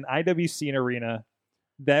made an IWC arena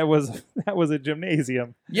that was a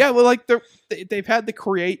gymnasium. Yeah, well, like they've had to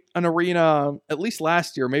create an arena at least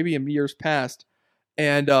last year, maybe in years past,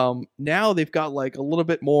 and now they've got like a little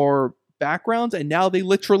bit more backgrounds, and now they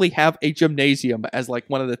literally have a gymnasium as like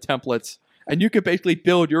one of the templates, and you could basically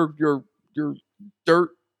build your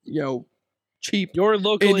dirt, you know, cheap Your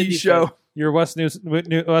local indie indie show. film. Your West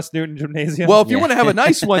Newton Gymnasium. Well, if you want to have a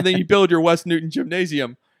nice one, then you build your West Newton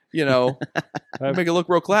Gymnasium. You know, make it look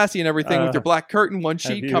real classy and everything with your black curtain, one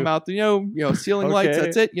sheet, come out, you know, ceiling lights.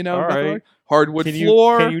 That's it. You know, all right. Hardwood Can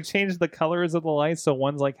floor. you change the colors of the lights so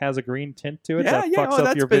one's like has a green tint to it Yeah, that yeah. fucks Oh,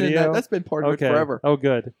 up your been video? that's been part of it forever. Oh,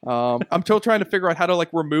 good. I'm still trying to figure out how to like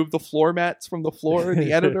remove the floor mats from the floor in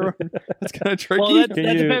the editor. That's kind of tricky. Well, that Can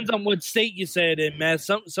you- depends on what state you say it in, man.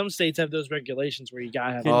 Some states have those regulations where you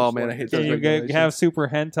gotta have. Oh, those man, I floor hate mats. those Can you regulations. have Super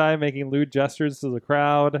Hentai making lewd gestures to the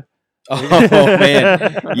crowd? Oh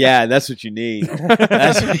man, yeah, that's what you need.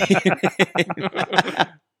 That's what you need.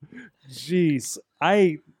 Jeez,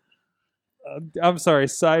 I'm sorry.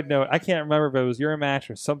 Side note: I can't remember if it was your match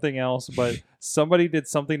or something else, but somebody did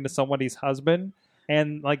something to somebody's husband,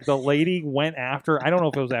 and like the lady went after. I don't know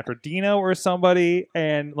if it was after Dino or somebody,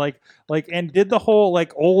 and and did the whole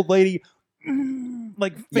like old lady.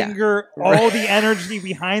 Like finger all the energy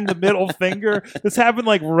behind the middle finger. This happened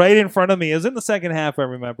like right in front of me. It was in the second half, I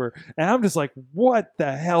remember, and I'm just like, "What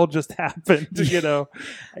the hell just happened?" You know.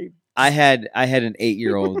 I had an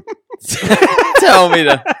 8-year-old tell me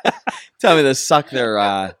to suck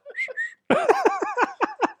their.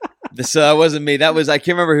 This wasn't me. That was I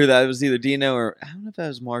can't remember who that. It was either Dino or I don't know if that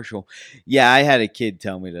was Marshall. Yeah, I had a kid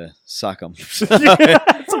tell me to suck them.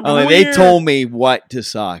 They told me what to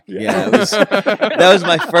suck. Yeah, that was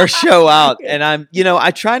my first show out, and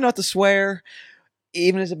I try not to swear,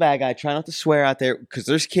 even as a bad guy. I try not to swear out there because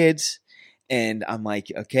there's kids, and I'm like,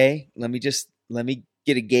 okay, let me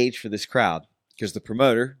get a gauge for this crowd. Because the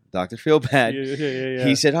promoter, Dr. Feelbad,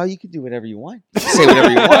 he said, "Oh, you can do whatever you want. You can say whatever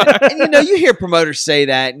you want." And you hear promoters say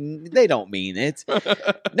that, and they don't mean it.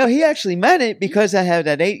 No, he actually meant it because I had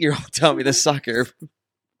that 8-year-old tell me to suck her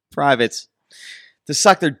privates. to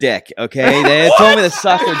suck their dick. Okay, they told me to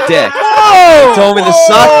suck their dick. Oh! They told me to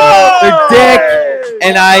suck their dick,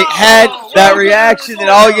 and I had that reaction that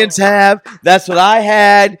audience have. That's what I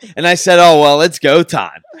had, and I said, "Oh well, it's go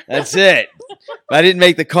time. That's it." But I didn't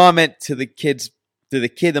make the comment to the kids, to the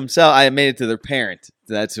kid themselves. I made it to their parent.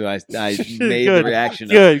 That's who I made the reaction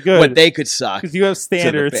of Good. what they could suck. Because you have to the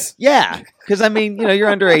standards. yeah, because I mean, you're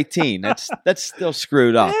under 18. That's still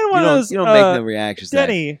screwed up. And You one of don't, those, you don't make no reactions. to that.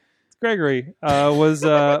 Denny Gregory was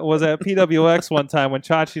at PWX one time when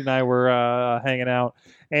Chachi and I were hanging out,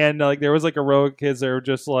 and like there was like a row of kids that were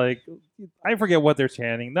just like, I forget what they're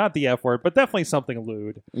chanting, not the F word, but definitely something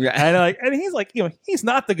lewd. Yeah. And he's like, he's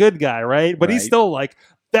not the good guy, right? But he's Right. still like,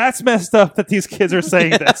 that's messed up that these kids are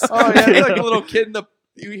saying this. Oh yeah, You he's like a know? little kid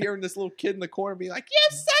you hearing this little kid in the corner be like, "You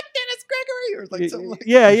suck, Dennis Gregory," or like something like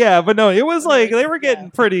yeah, but no, it was like they were Yeah.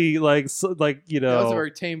 getting pretty like That was a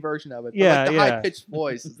very tame version of it. But Yeah, like the yeah. high pitched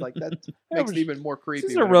voice is like that makes was it even more creepy.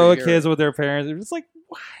 just a whenever row you of hear kids it. with their parents. They're just like,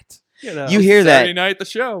 what? You hear that? Saturday night at the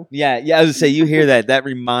show. Yeah. I was gonna say you hear that. That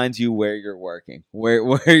reminds you where you're working,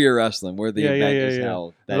 where you're wrestling, where the Yeah, event yeah, is yeah.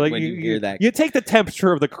 held. That Like, when you hear that, you take the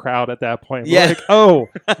temperature of the crowd at that point. Yeah. Like, oh,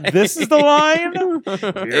 this is the line.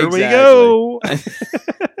 Here we Exactly. go.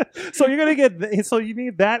 So you're gonna get. So you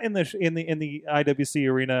need that in the IWC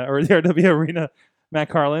arena or the RW arena, Matt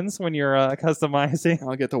Carlins, when you're customizing.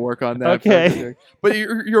 I'll get to work on that. Okay. But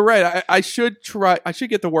you're right. I should try. I should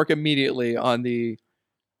get to work immediately on the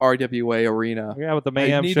RWA arena. Yeah, with the I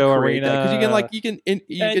Mayhem need Show to create arena. that, 'cause you can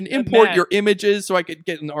And import Matt- your images, so I could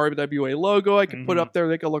get an RWA logo. I could put Mhm. up there.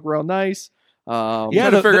 They could look real nice. Yeah,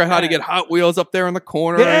 Trying to figure out how to get Hot Wheels up there in the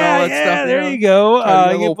corner and all that stuff. there you go. Try to get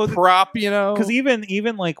a you little put- prop, Because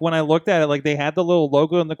even like when I looked at it, like they had the little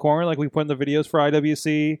logo in the corner, like we put in the videos for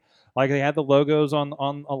IWC. Like they had the logos on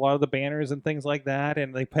a lot of the banners and things like that,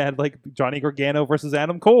 and they had like Johnny Gargano versus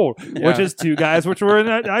Adam Cole, which Yeah. is two guys which were in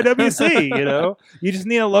IWC. You just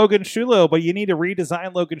need a Logan Shulo, but you need to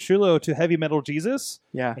redesign Logan Shulo to Heavy Metal Jesus,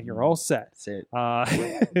 Yeah. and you're all set. That's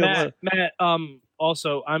it. Matt,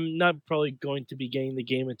 also, I'm not probably going to be getting the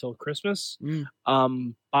game until Christmas.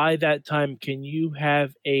 By that time, can you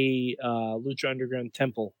have a Lucha Underground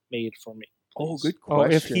temple made for me? Oh, please? good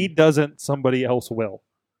question. if he doesn't, somebody else will.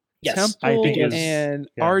 Yes. Temple I think it's- and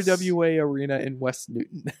yes. RWA Arena in West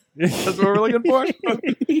Newton. That's what we're looking for.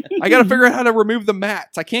 I got to figure out how to remove the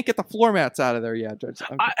mats. I can't get the floor mats out of there yet.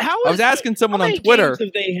 I was asking someone how on many Twitter. games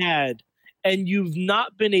have they had, and you've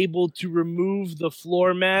not been able to remove the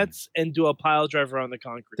floor mats and do a pile driver on the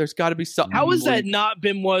concrete? There's got to be something. How has that not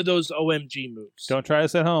been one of those OMG moves? Don't try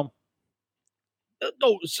this at home.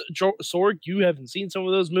 No, Sorg, you haven't seen some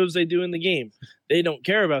of those moves they do in the game. They don't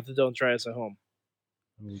care about the don't try us at home.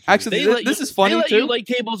 Actually, this is funny They let too. you light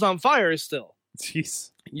tables on fire still.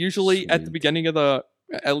 Jeez. Usually at the Sweet. beginning of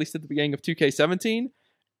at least at the beginning of 2K17,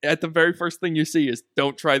 at the very first thing you see is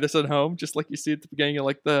 "Don't try this at home," just like you see at the beginning of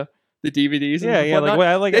like the DVDs. And Yeah.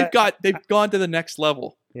 whatnot. Like They've gone to the next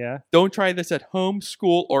level. yeah. Don't try this at home,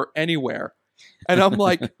 school, or anywhere. And I'm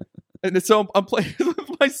like, and so I'm playing with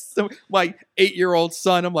my 8-year-old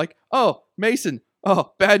son. I'm like, oh, Mason.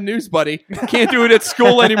 Oh, bad news, buddy. Can't do it at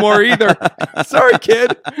school anymore either. Sorry,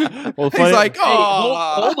 kid. Well, He's funny- like, Hey,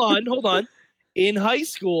 oh, hold on. In high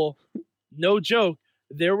school, no joke,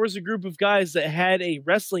 there was a group of guys that had a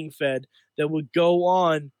wrestling fed that would go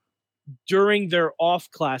on during their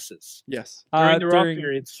off classes, yes. during their off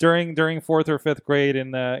periods. during fourth or fifth grade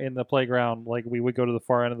in the playground, like we would go to the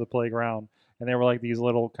far end of the playground, and there were like these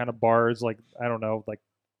little kind of bars, like I don't know,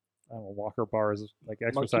 walker bars, like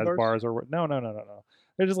exercise bars? bars, or no.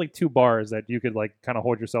 They're just like two bars that you could like kind of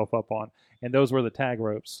hold yourself up on, and those were the tag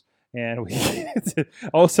ropes. And we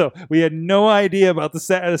also we had no idea about the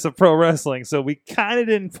status of pro wrestling, so we kind of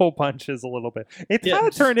didn't pull punches a little bit. It kind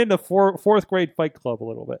of Yes. turned into fourth grade Fight Club a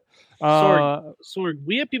little bit. Sorg,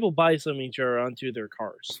 we had people buy some each other onto their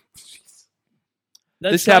cars.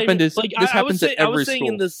 This not happened even- this happens at I every was saying in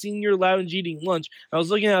school. the senior lounge eating lunch. I was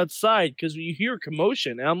looking outside because you hear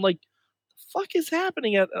commotion, and I'm like, "The fuck is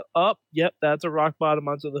happening?" Up, yep, that's a rock bottom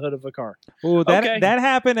onto the hood of a car. Oh, that Okay. that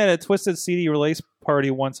happened at a Twisted CD release party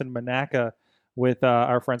once in Monaca with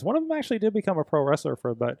our friends. One of them actually did become a pro wrestler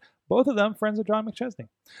but both of them friends of John McChesney.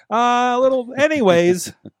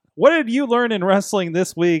 Anyways, what did you learn in wrestling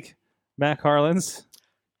this week, Matt Carlins?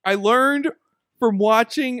 I learned from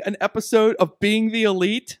watching an episode of Being the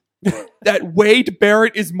Elite that Wade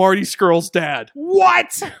Barrett is Marty Skrull's dad.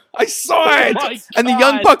 What? I saw Oh it, my and the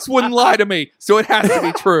Young God. Bucks wouldn't lie to me, so it has to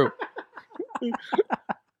be true.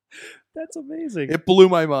 That's amazing. It blew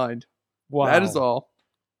my mind. Wow. That is all.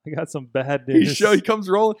 I got some bad He news. comes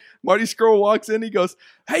rolling. Marty Scurll walks in. He goes,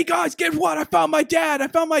 "Hey guys, guess what? I found my dad.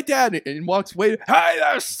 And walks away. Hey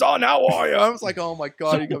there, son. How are you?" I was like, "Oh my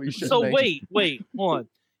god, you're gonna be shitting So me." wait, hold on.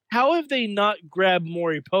 How have they not grabbed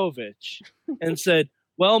Maury Povich and said,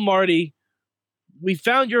 "Well, Marty, we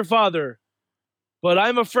found your father, but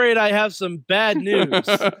I'm afraid I have some bad news."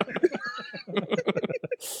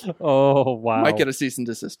 Oh wow! Might get a cease and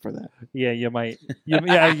desist for that. Yeah, you might. You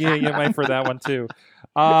might for that one too.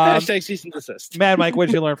 Hashtag cease and desist. Mad Mike, what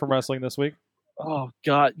did you learn from wrestling this week? Oh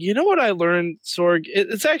God! You know what I learned, Sorg?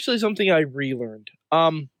 It's actually something I relearned.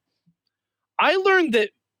 I learned that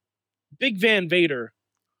Big Van Vader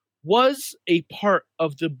was a part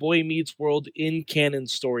of the Boy Meets World in canon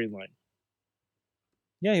storyline.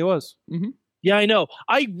 Yeah, he was. Yeah, I know.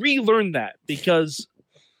 I relearned that because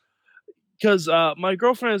my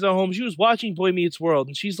girlfriend is at home. She was watching Boy Meets World,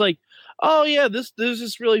 and she's like, "Oh yeah, there's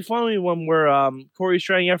this really funny one where Corey's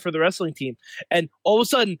trying out for the wrestling team," and all of a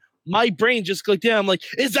sudden my brain just clicked in. I'm like,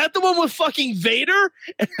 "Is that the one with fucking Vader?"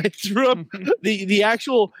 And I threw up the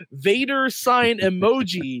actual Vader sign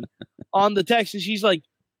emoji on the text, and she's like,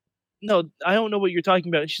 "No, I don't know what you're talking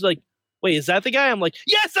about." And she's like, "Wait, is that the guy?" I'm like,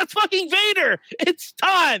 "Yes, that's fucking Vader. It's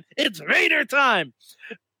time. It's Vader time."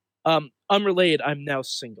 Unrelated, I'm now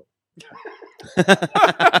single.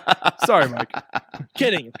 Sorry, Mike.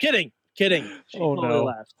 Kidding. She Oh, totally no.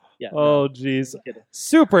 laughed. Yeah. Oh jeez. Kidding.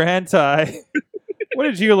 Super hentai. What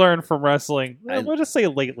did you learn from wrestling? I- We'll just say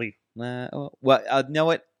lately. Well, you know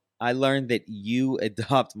what? I learned that you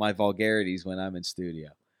adopt my vulgarities when I'm in studio.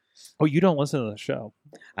 Oh, you don't listen to the show.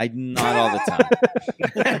 Not all the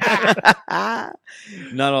time.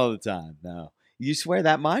 Not all the time. No. You swear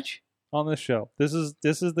that much? On this show. This is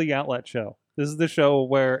the outlet show. This is the show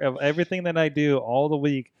where of everything that I do all the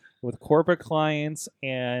week with corporate clients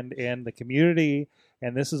and the community,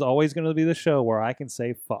 and this is always going to be the show where I can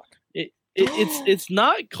say fuck. It's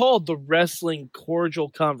not called the Wrestling Cordial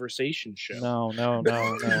Conversation Show. No.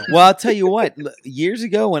 Well, I'll tell you what. Years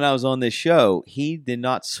ago when I was on this show, he did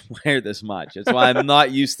not swear this much. That's why I'm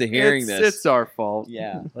not used to hearing this. It's our fault.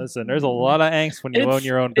 Yeah. Listen, there's a lot of angst when you own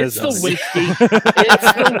your own It's business. the whiskey.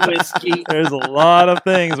 It's the whiskey. There's a lot of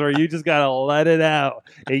things where you just gotta let it out.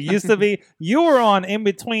 It used to be you were on in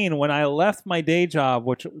between when I left my day job,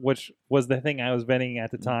 which was the thing I was venting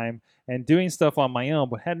at the time, and doing stuff on my own,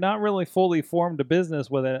 but had not really fully formed a business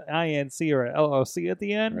with an INC or an LLC at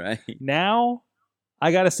the end. Right. Now,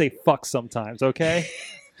 I gotta say fuck sometimes, okay?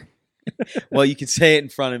 Well, you can say it in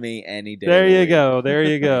front of me any day. There of the you week. go. There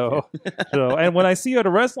you go. So, and when I see you at a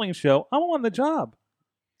wrestling show, I'm on the job.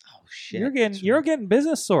 Oh shit. You're That's getting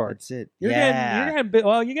business sword. That's it. You're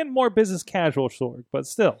getting more business casual sword, but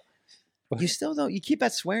still. You still don't. You keep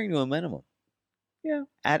that swearing to a minimum. Yeah.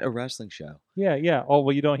 At a wrestling show. Yeah. Oh,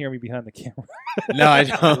 well, you don't hear me behind the camera. No, I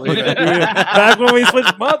don't. Back when we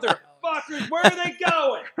switched, motherfuckers, where are they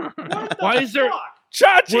going? What the Why is there- fuck?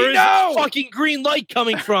 Chachi, Where is no! the fucking green light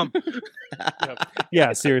coming from?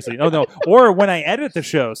 Yeah, seriously. Oh, no. Or when I edit the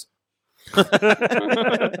shows. Who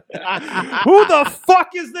the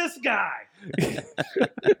fuck is this guy?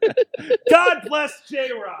 God bless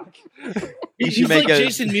J-Rock. You should He's make like a-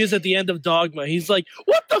 Jason Mewes at the end of Dogma. He's like,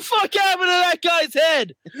 "What the fuck happened to that guy's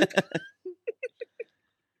head?"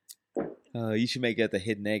 You should make it the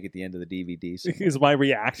hidden egg at the end of the DVDs. Is my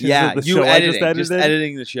reaction Yeah, to the you show editing, I just edited?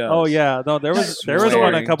 editing the show. Oh, yeah. No, there was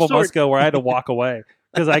one a couple months ago where I had to walk away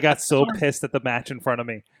because I got so pissed at the match in front of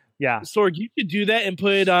me. Yeah. Sorg, you could do that and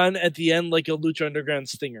put it on at the end like a Lucha Underground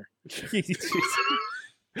stinger.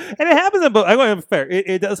 And it happens in both. I'm going to be fair.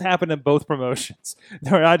 It does happen in both promotions.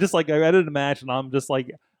 Where I edited a match and I'm just like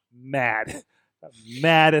mad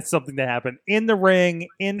at something that happened in the ring,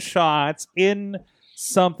 in shots, in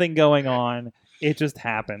something going on. It just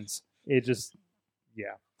happens.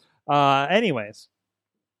 Yeah. Anyways,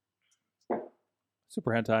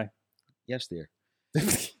 Super Hentai. Yes, dear.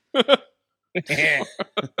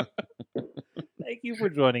 Thank you for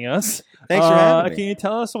joining us. Thanks for having me. Can you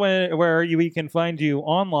tell us where we can find you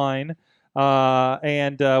online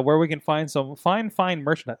and where we can find some fine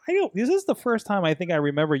merchandise? This is the first time I think I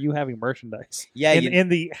remember you having merchandise. Yeah, in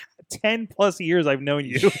the 10 plus years I've known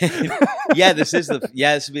you. Yeah, this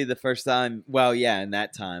would be the first time. Well, yeah, in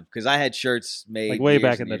that time because I had shirts made Like way years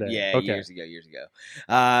back in and the day. Yeah, Okay. years ago.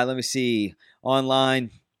 Let me see.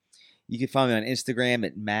 Online, you can find me on Instagram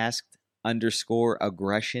at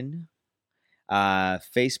masked_aggression.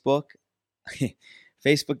 Facebook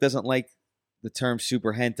doesn't like the term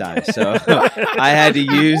super hentai, so I had to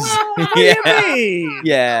use. What do you mean?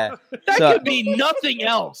 Yeah. That So- could be nothing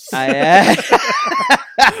else.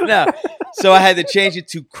 No, So I had to change it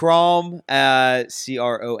to Crom,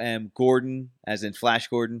 CROM Gordon, as in Flash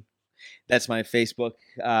Gordon. That's my Facebook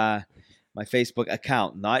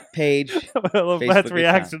account, not page. I love Facebook Matt's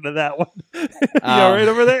reaction to that one. You all right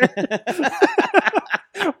over there?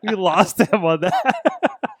 We lost him on that.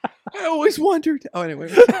 I always wondered. Oh,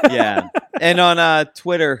 anyway. Yeah. And on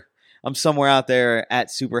Twitter, I'm somewhere out there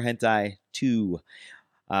at Super Hentai 2.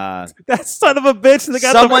 That son of a bitch that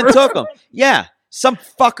got Someone the took them. Yeah. Some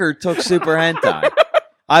fucker took Super Hentai.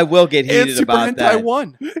 I will get And heated Super about Hentai that.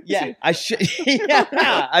 won. Yeah, I should.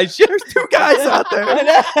 Yeah, I should. There's two guys out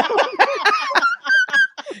there.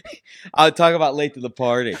 I'll talk about late to the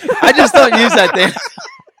party. I just don't use that thing.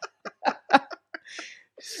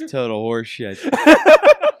 It's total horseshit.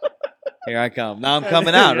 Here I come. Now I'm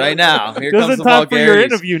coming out right now. Here Just comes in the time for your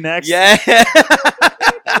vulgarities. interview next. Yeah.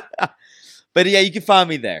 But yeah, you can find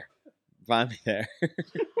me there. Find me there.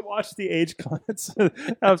 Watch the age comments.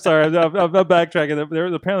 I'm sorry, I'm backtracking. There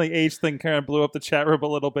was apparently age thing kind of blew up the chat room a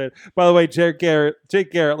little bit. By the way, Jake Garrett,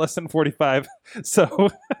 less than 45. So,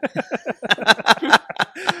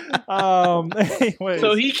 anyways.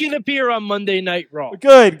 So he can appear on Monday Night Raw.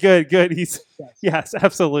 Good. He's yes,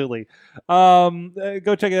 absolutely.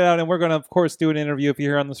 Go check it out, and we're going to, of course, do an interview if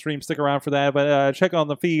you're here on the stream. Stick around for that, but check on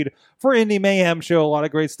the feed for Indie Mayhem Show. A lot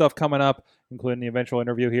of great stuff coming up, including the eventual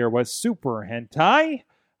interview here with Super Hentai.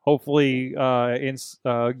 Hopefully,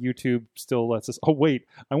 YouTube still lets us. Oh wait,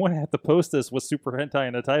 I want to have to post this with Super Hentai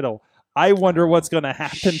in the title. I wonder what's going to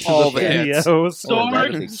happen to All the the hits. videos.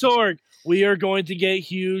 Sorg, we are going to get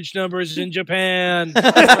huge numbers in Japan. Huge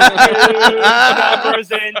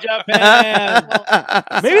numbers in Japan.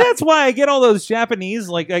 Maybe that's why I get all those Japanese.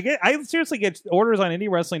 Like I seriously get orders on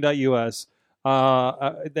IndieWrestling.us,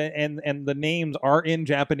 and the names are in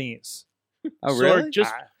Japanese. Oh, really? Sorg,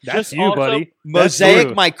 just That's you, also- buddy. Mosaic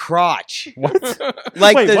you. my crotch. What?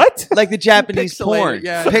 Like Wait, the what? like the Japanese Pixelated, porn.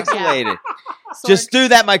 yeah. Pixelated. Sorg, Just do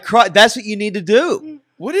that my crotch. That's what you need to do.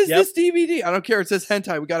 What is Yep. this DVD? I don't care. It says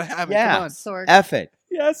hentai. We gotta have it. Yeah. Come on. Sorg, F it.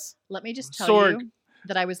 Yes. let me just tell Sorg. you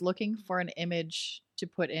that I was looking for an image to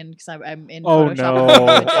put in because I'm in Oh Photoshop.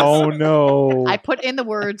 no. images. Oh no. I put in the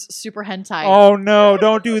words super hentai. Oh no!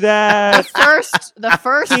 Don't do The that.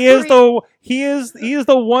 first He is three-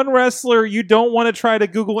 the one wrestler you don't want to try to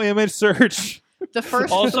Google image search. the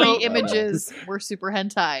first Also- 3 images were super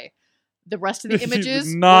hentai. The rest of the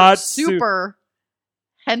images Not were super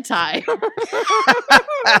hentai.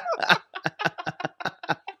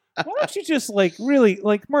 Why don't you just really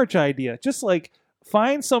merch idea? Just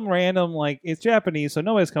find some random it's Japanese, so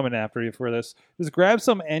nobody's coming after you for this. Just grab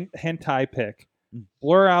some hentai pic,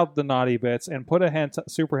 blur out the naughty bits, and put a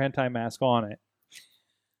super hentai mask on it.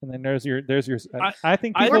 And then there's your. I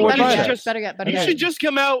think I people think would you buy should that. just- better get. You get. should just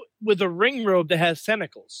come out with a ring robe that has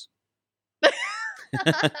tentacles.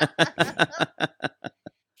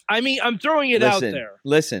 I mean, I'm throwing it out there.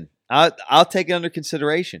 Listen, I'll take it under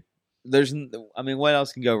consideration. What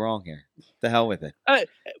else can go wrong here? The hell with it. Might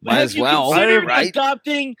Have as you well, considered right?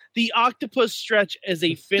 adopting the octopus stretch as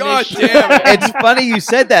a finish? God damn it. It's funny you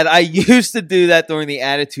said that. I used to do that during the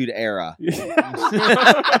Attitude Era.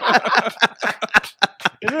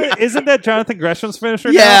 Isn't that Jonathan Gresham's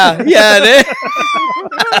finisher? Yeah, yeah, it is.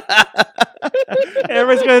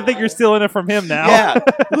 Everybody's gonna think you're stealing it from him now. Yeah,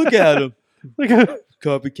 look at him. Look at-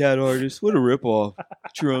 Copycat artist. What a ripoff.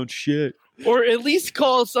 It's your own shit. Or at least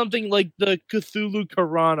call it something like the Cthulhu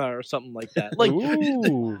Karana or something like that.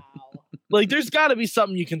 Ooh. Like there's got to be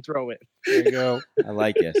something you can throw in. There you go. I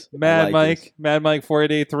like this. Mad Mike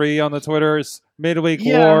 4883 on the Twitters. Midweek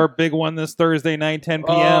Yeah. War, big one this Thursday night, 10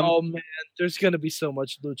 p.m. Oh man, there's gonna be so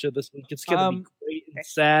much lucha this week. It's gonna Um, be great and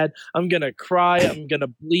sad. I'm gonna cry. I'm gonna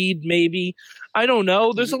bleed. Maybe I don't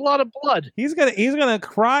know. There's a lot of blood. He's gonna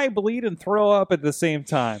cry, bleed, and throw up at the same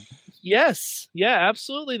time. Yes, yeah,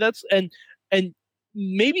 absolutely. That's and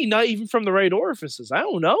maybe not even from the right orifices. I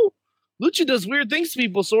don't know. Lucha does weird things to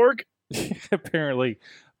people. Sorg. apparently.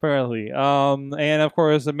 And of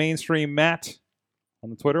course, the mainstream Matt on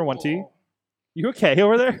the Twitter. 1T. You okay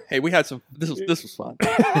over there? Hey, we had some. This was fun.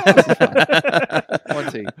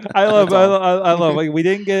 One team. I love. That's all. I love. We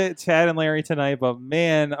didn't get Chad and Larry tonight, but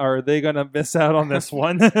man, are they gonna miss out on this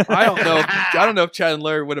one? I don't know if Chad and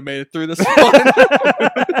Larry would have made it through this one.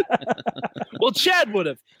 Well, Chad would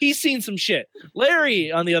have. He's seen some shit.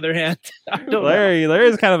 Larry, on the other hand, I don't know.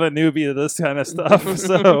 Larry's kind of a newbie to this kind of stuff,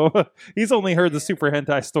 so he's only heard the super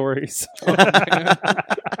hentai stories.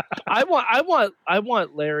 I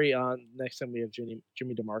want Larry on next time we have Jimmy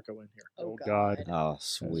DeMarco in here. Oh, God. Oh,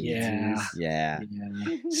 sweet. Yeah. Yeah.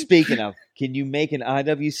 Speaking of, can you make an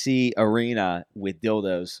IWC arena with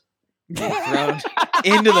dildos being thrown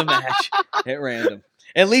into the match at random?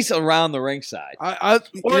 At least around the ringside.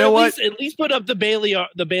 You Or know at what? least, at least put up the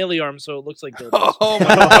Bailey arm so it looks like dildos. Oh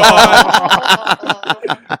my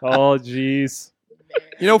god! Oh, jeez.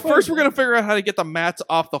 You know, first we're gonna figure out how to get the mats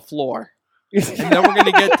off the floor, and then we're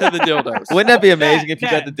gonna get to the dildos. Wouldn't that be amazing if you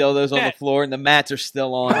got Matt, the dildos on the Matt. floor and the mats are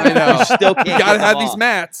still on? I know. You still can't You gotta get have them these off.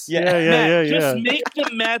 mats. Yeah. Matt, just make the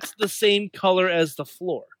mats the same color as the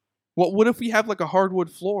floor. What if we have like a hardwood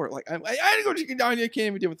floor? Like I can't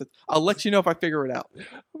even deal with it. I'll let you know if I figure it out.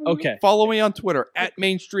 Okay. Follow me on Twitter at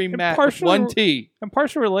mainstream Matt with partially- 1T. And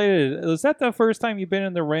partially related, was that the first time you've been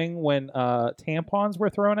in the ring when tampons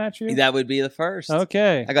were thrown at you? That would be the first.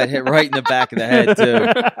 Okay. I got hit right in the back of the head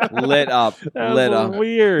too. Lit up. That Lit was up.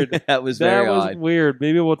 weird. That was That very was odd. weird.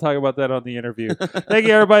 Maybe we'll talk about that on the interview. Thank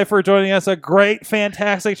you, everybody, for joining us. A great,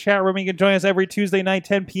 fantastic chat room. You can join us every Tuesday night,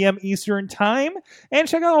 10 p.m. Eastern Time. And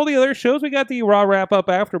check out all the other shows. We got the Raw wrap-up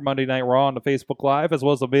after Monday Night Raw on the Facebook Live, as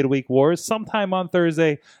well as the Midweek Wars sometime on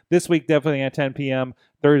Thursday. This week, definitely at 10 p.m.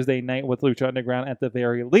 Thursday night with Lucha Underground at the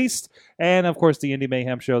very least. And, of course, the Indie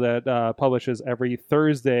Mayhem show that publishes every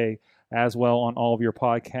Thursday as well on all of your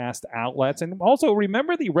podcast outlets. And also,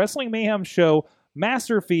 remember the Wrestling Mayhem show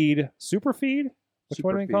Master Feed, Super Feed? Which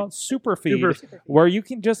one do we call it? Super Feed, where you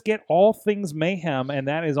can just get all things Mayhem, and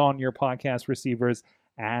that is on your podcast receivers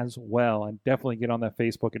as well. And definitely get on that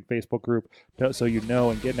Facebook and Facebook group so you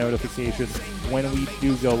know and get notifications when we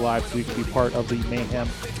do go live so you can be part of the Mayhem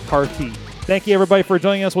party. Thank you, everybody, for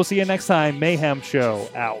joining us. We'll see you next time. Mayhem Show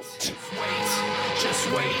out. Just wait,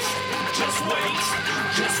 just wait, just wait,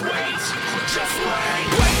 just wait, just wait.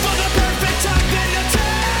 Wait for the perfect time, then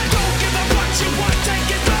attack. Don't give up what you want, take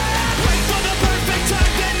it back. Wait for the perfect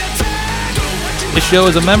time, then attack. Do what you This show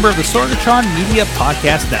is a member of the Sorgatron Media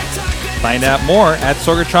Podcast Network. Find out more at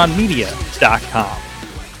sorgatronmedia.com.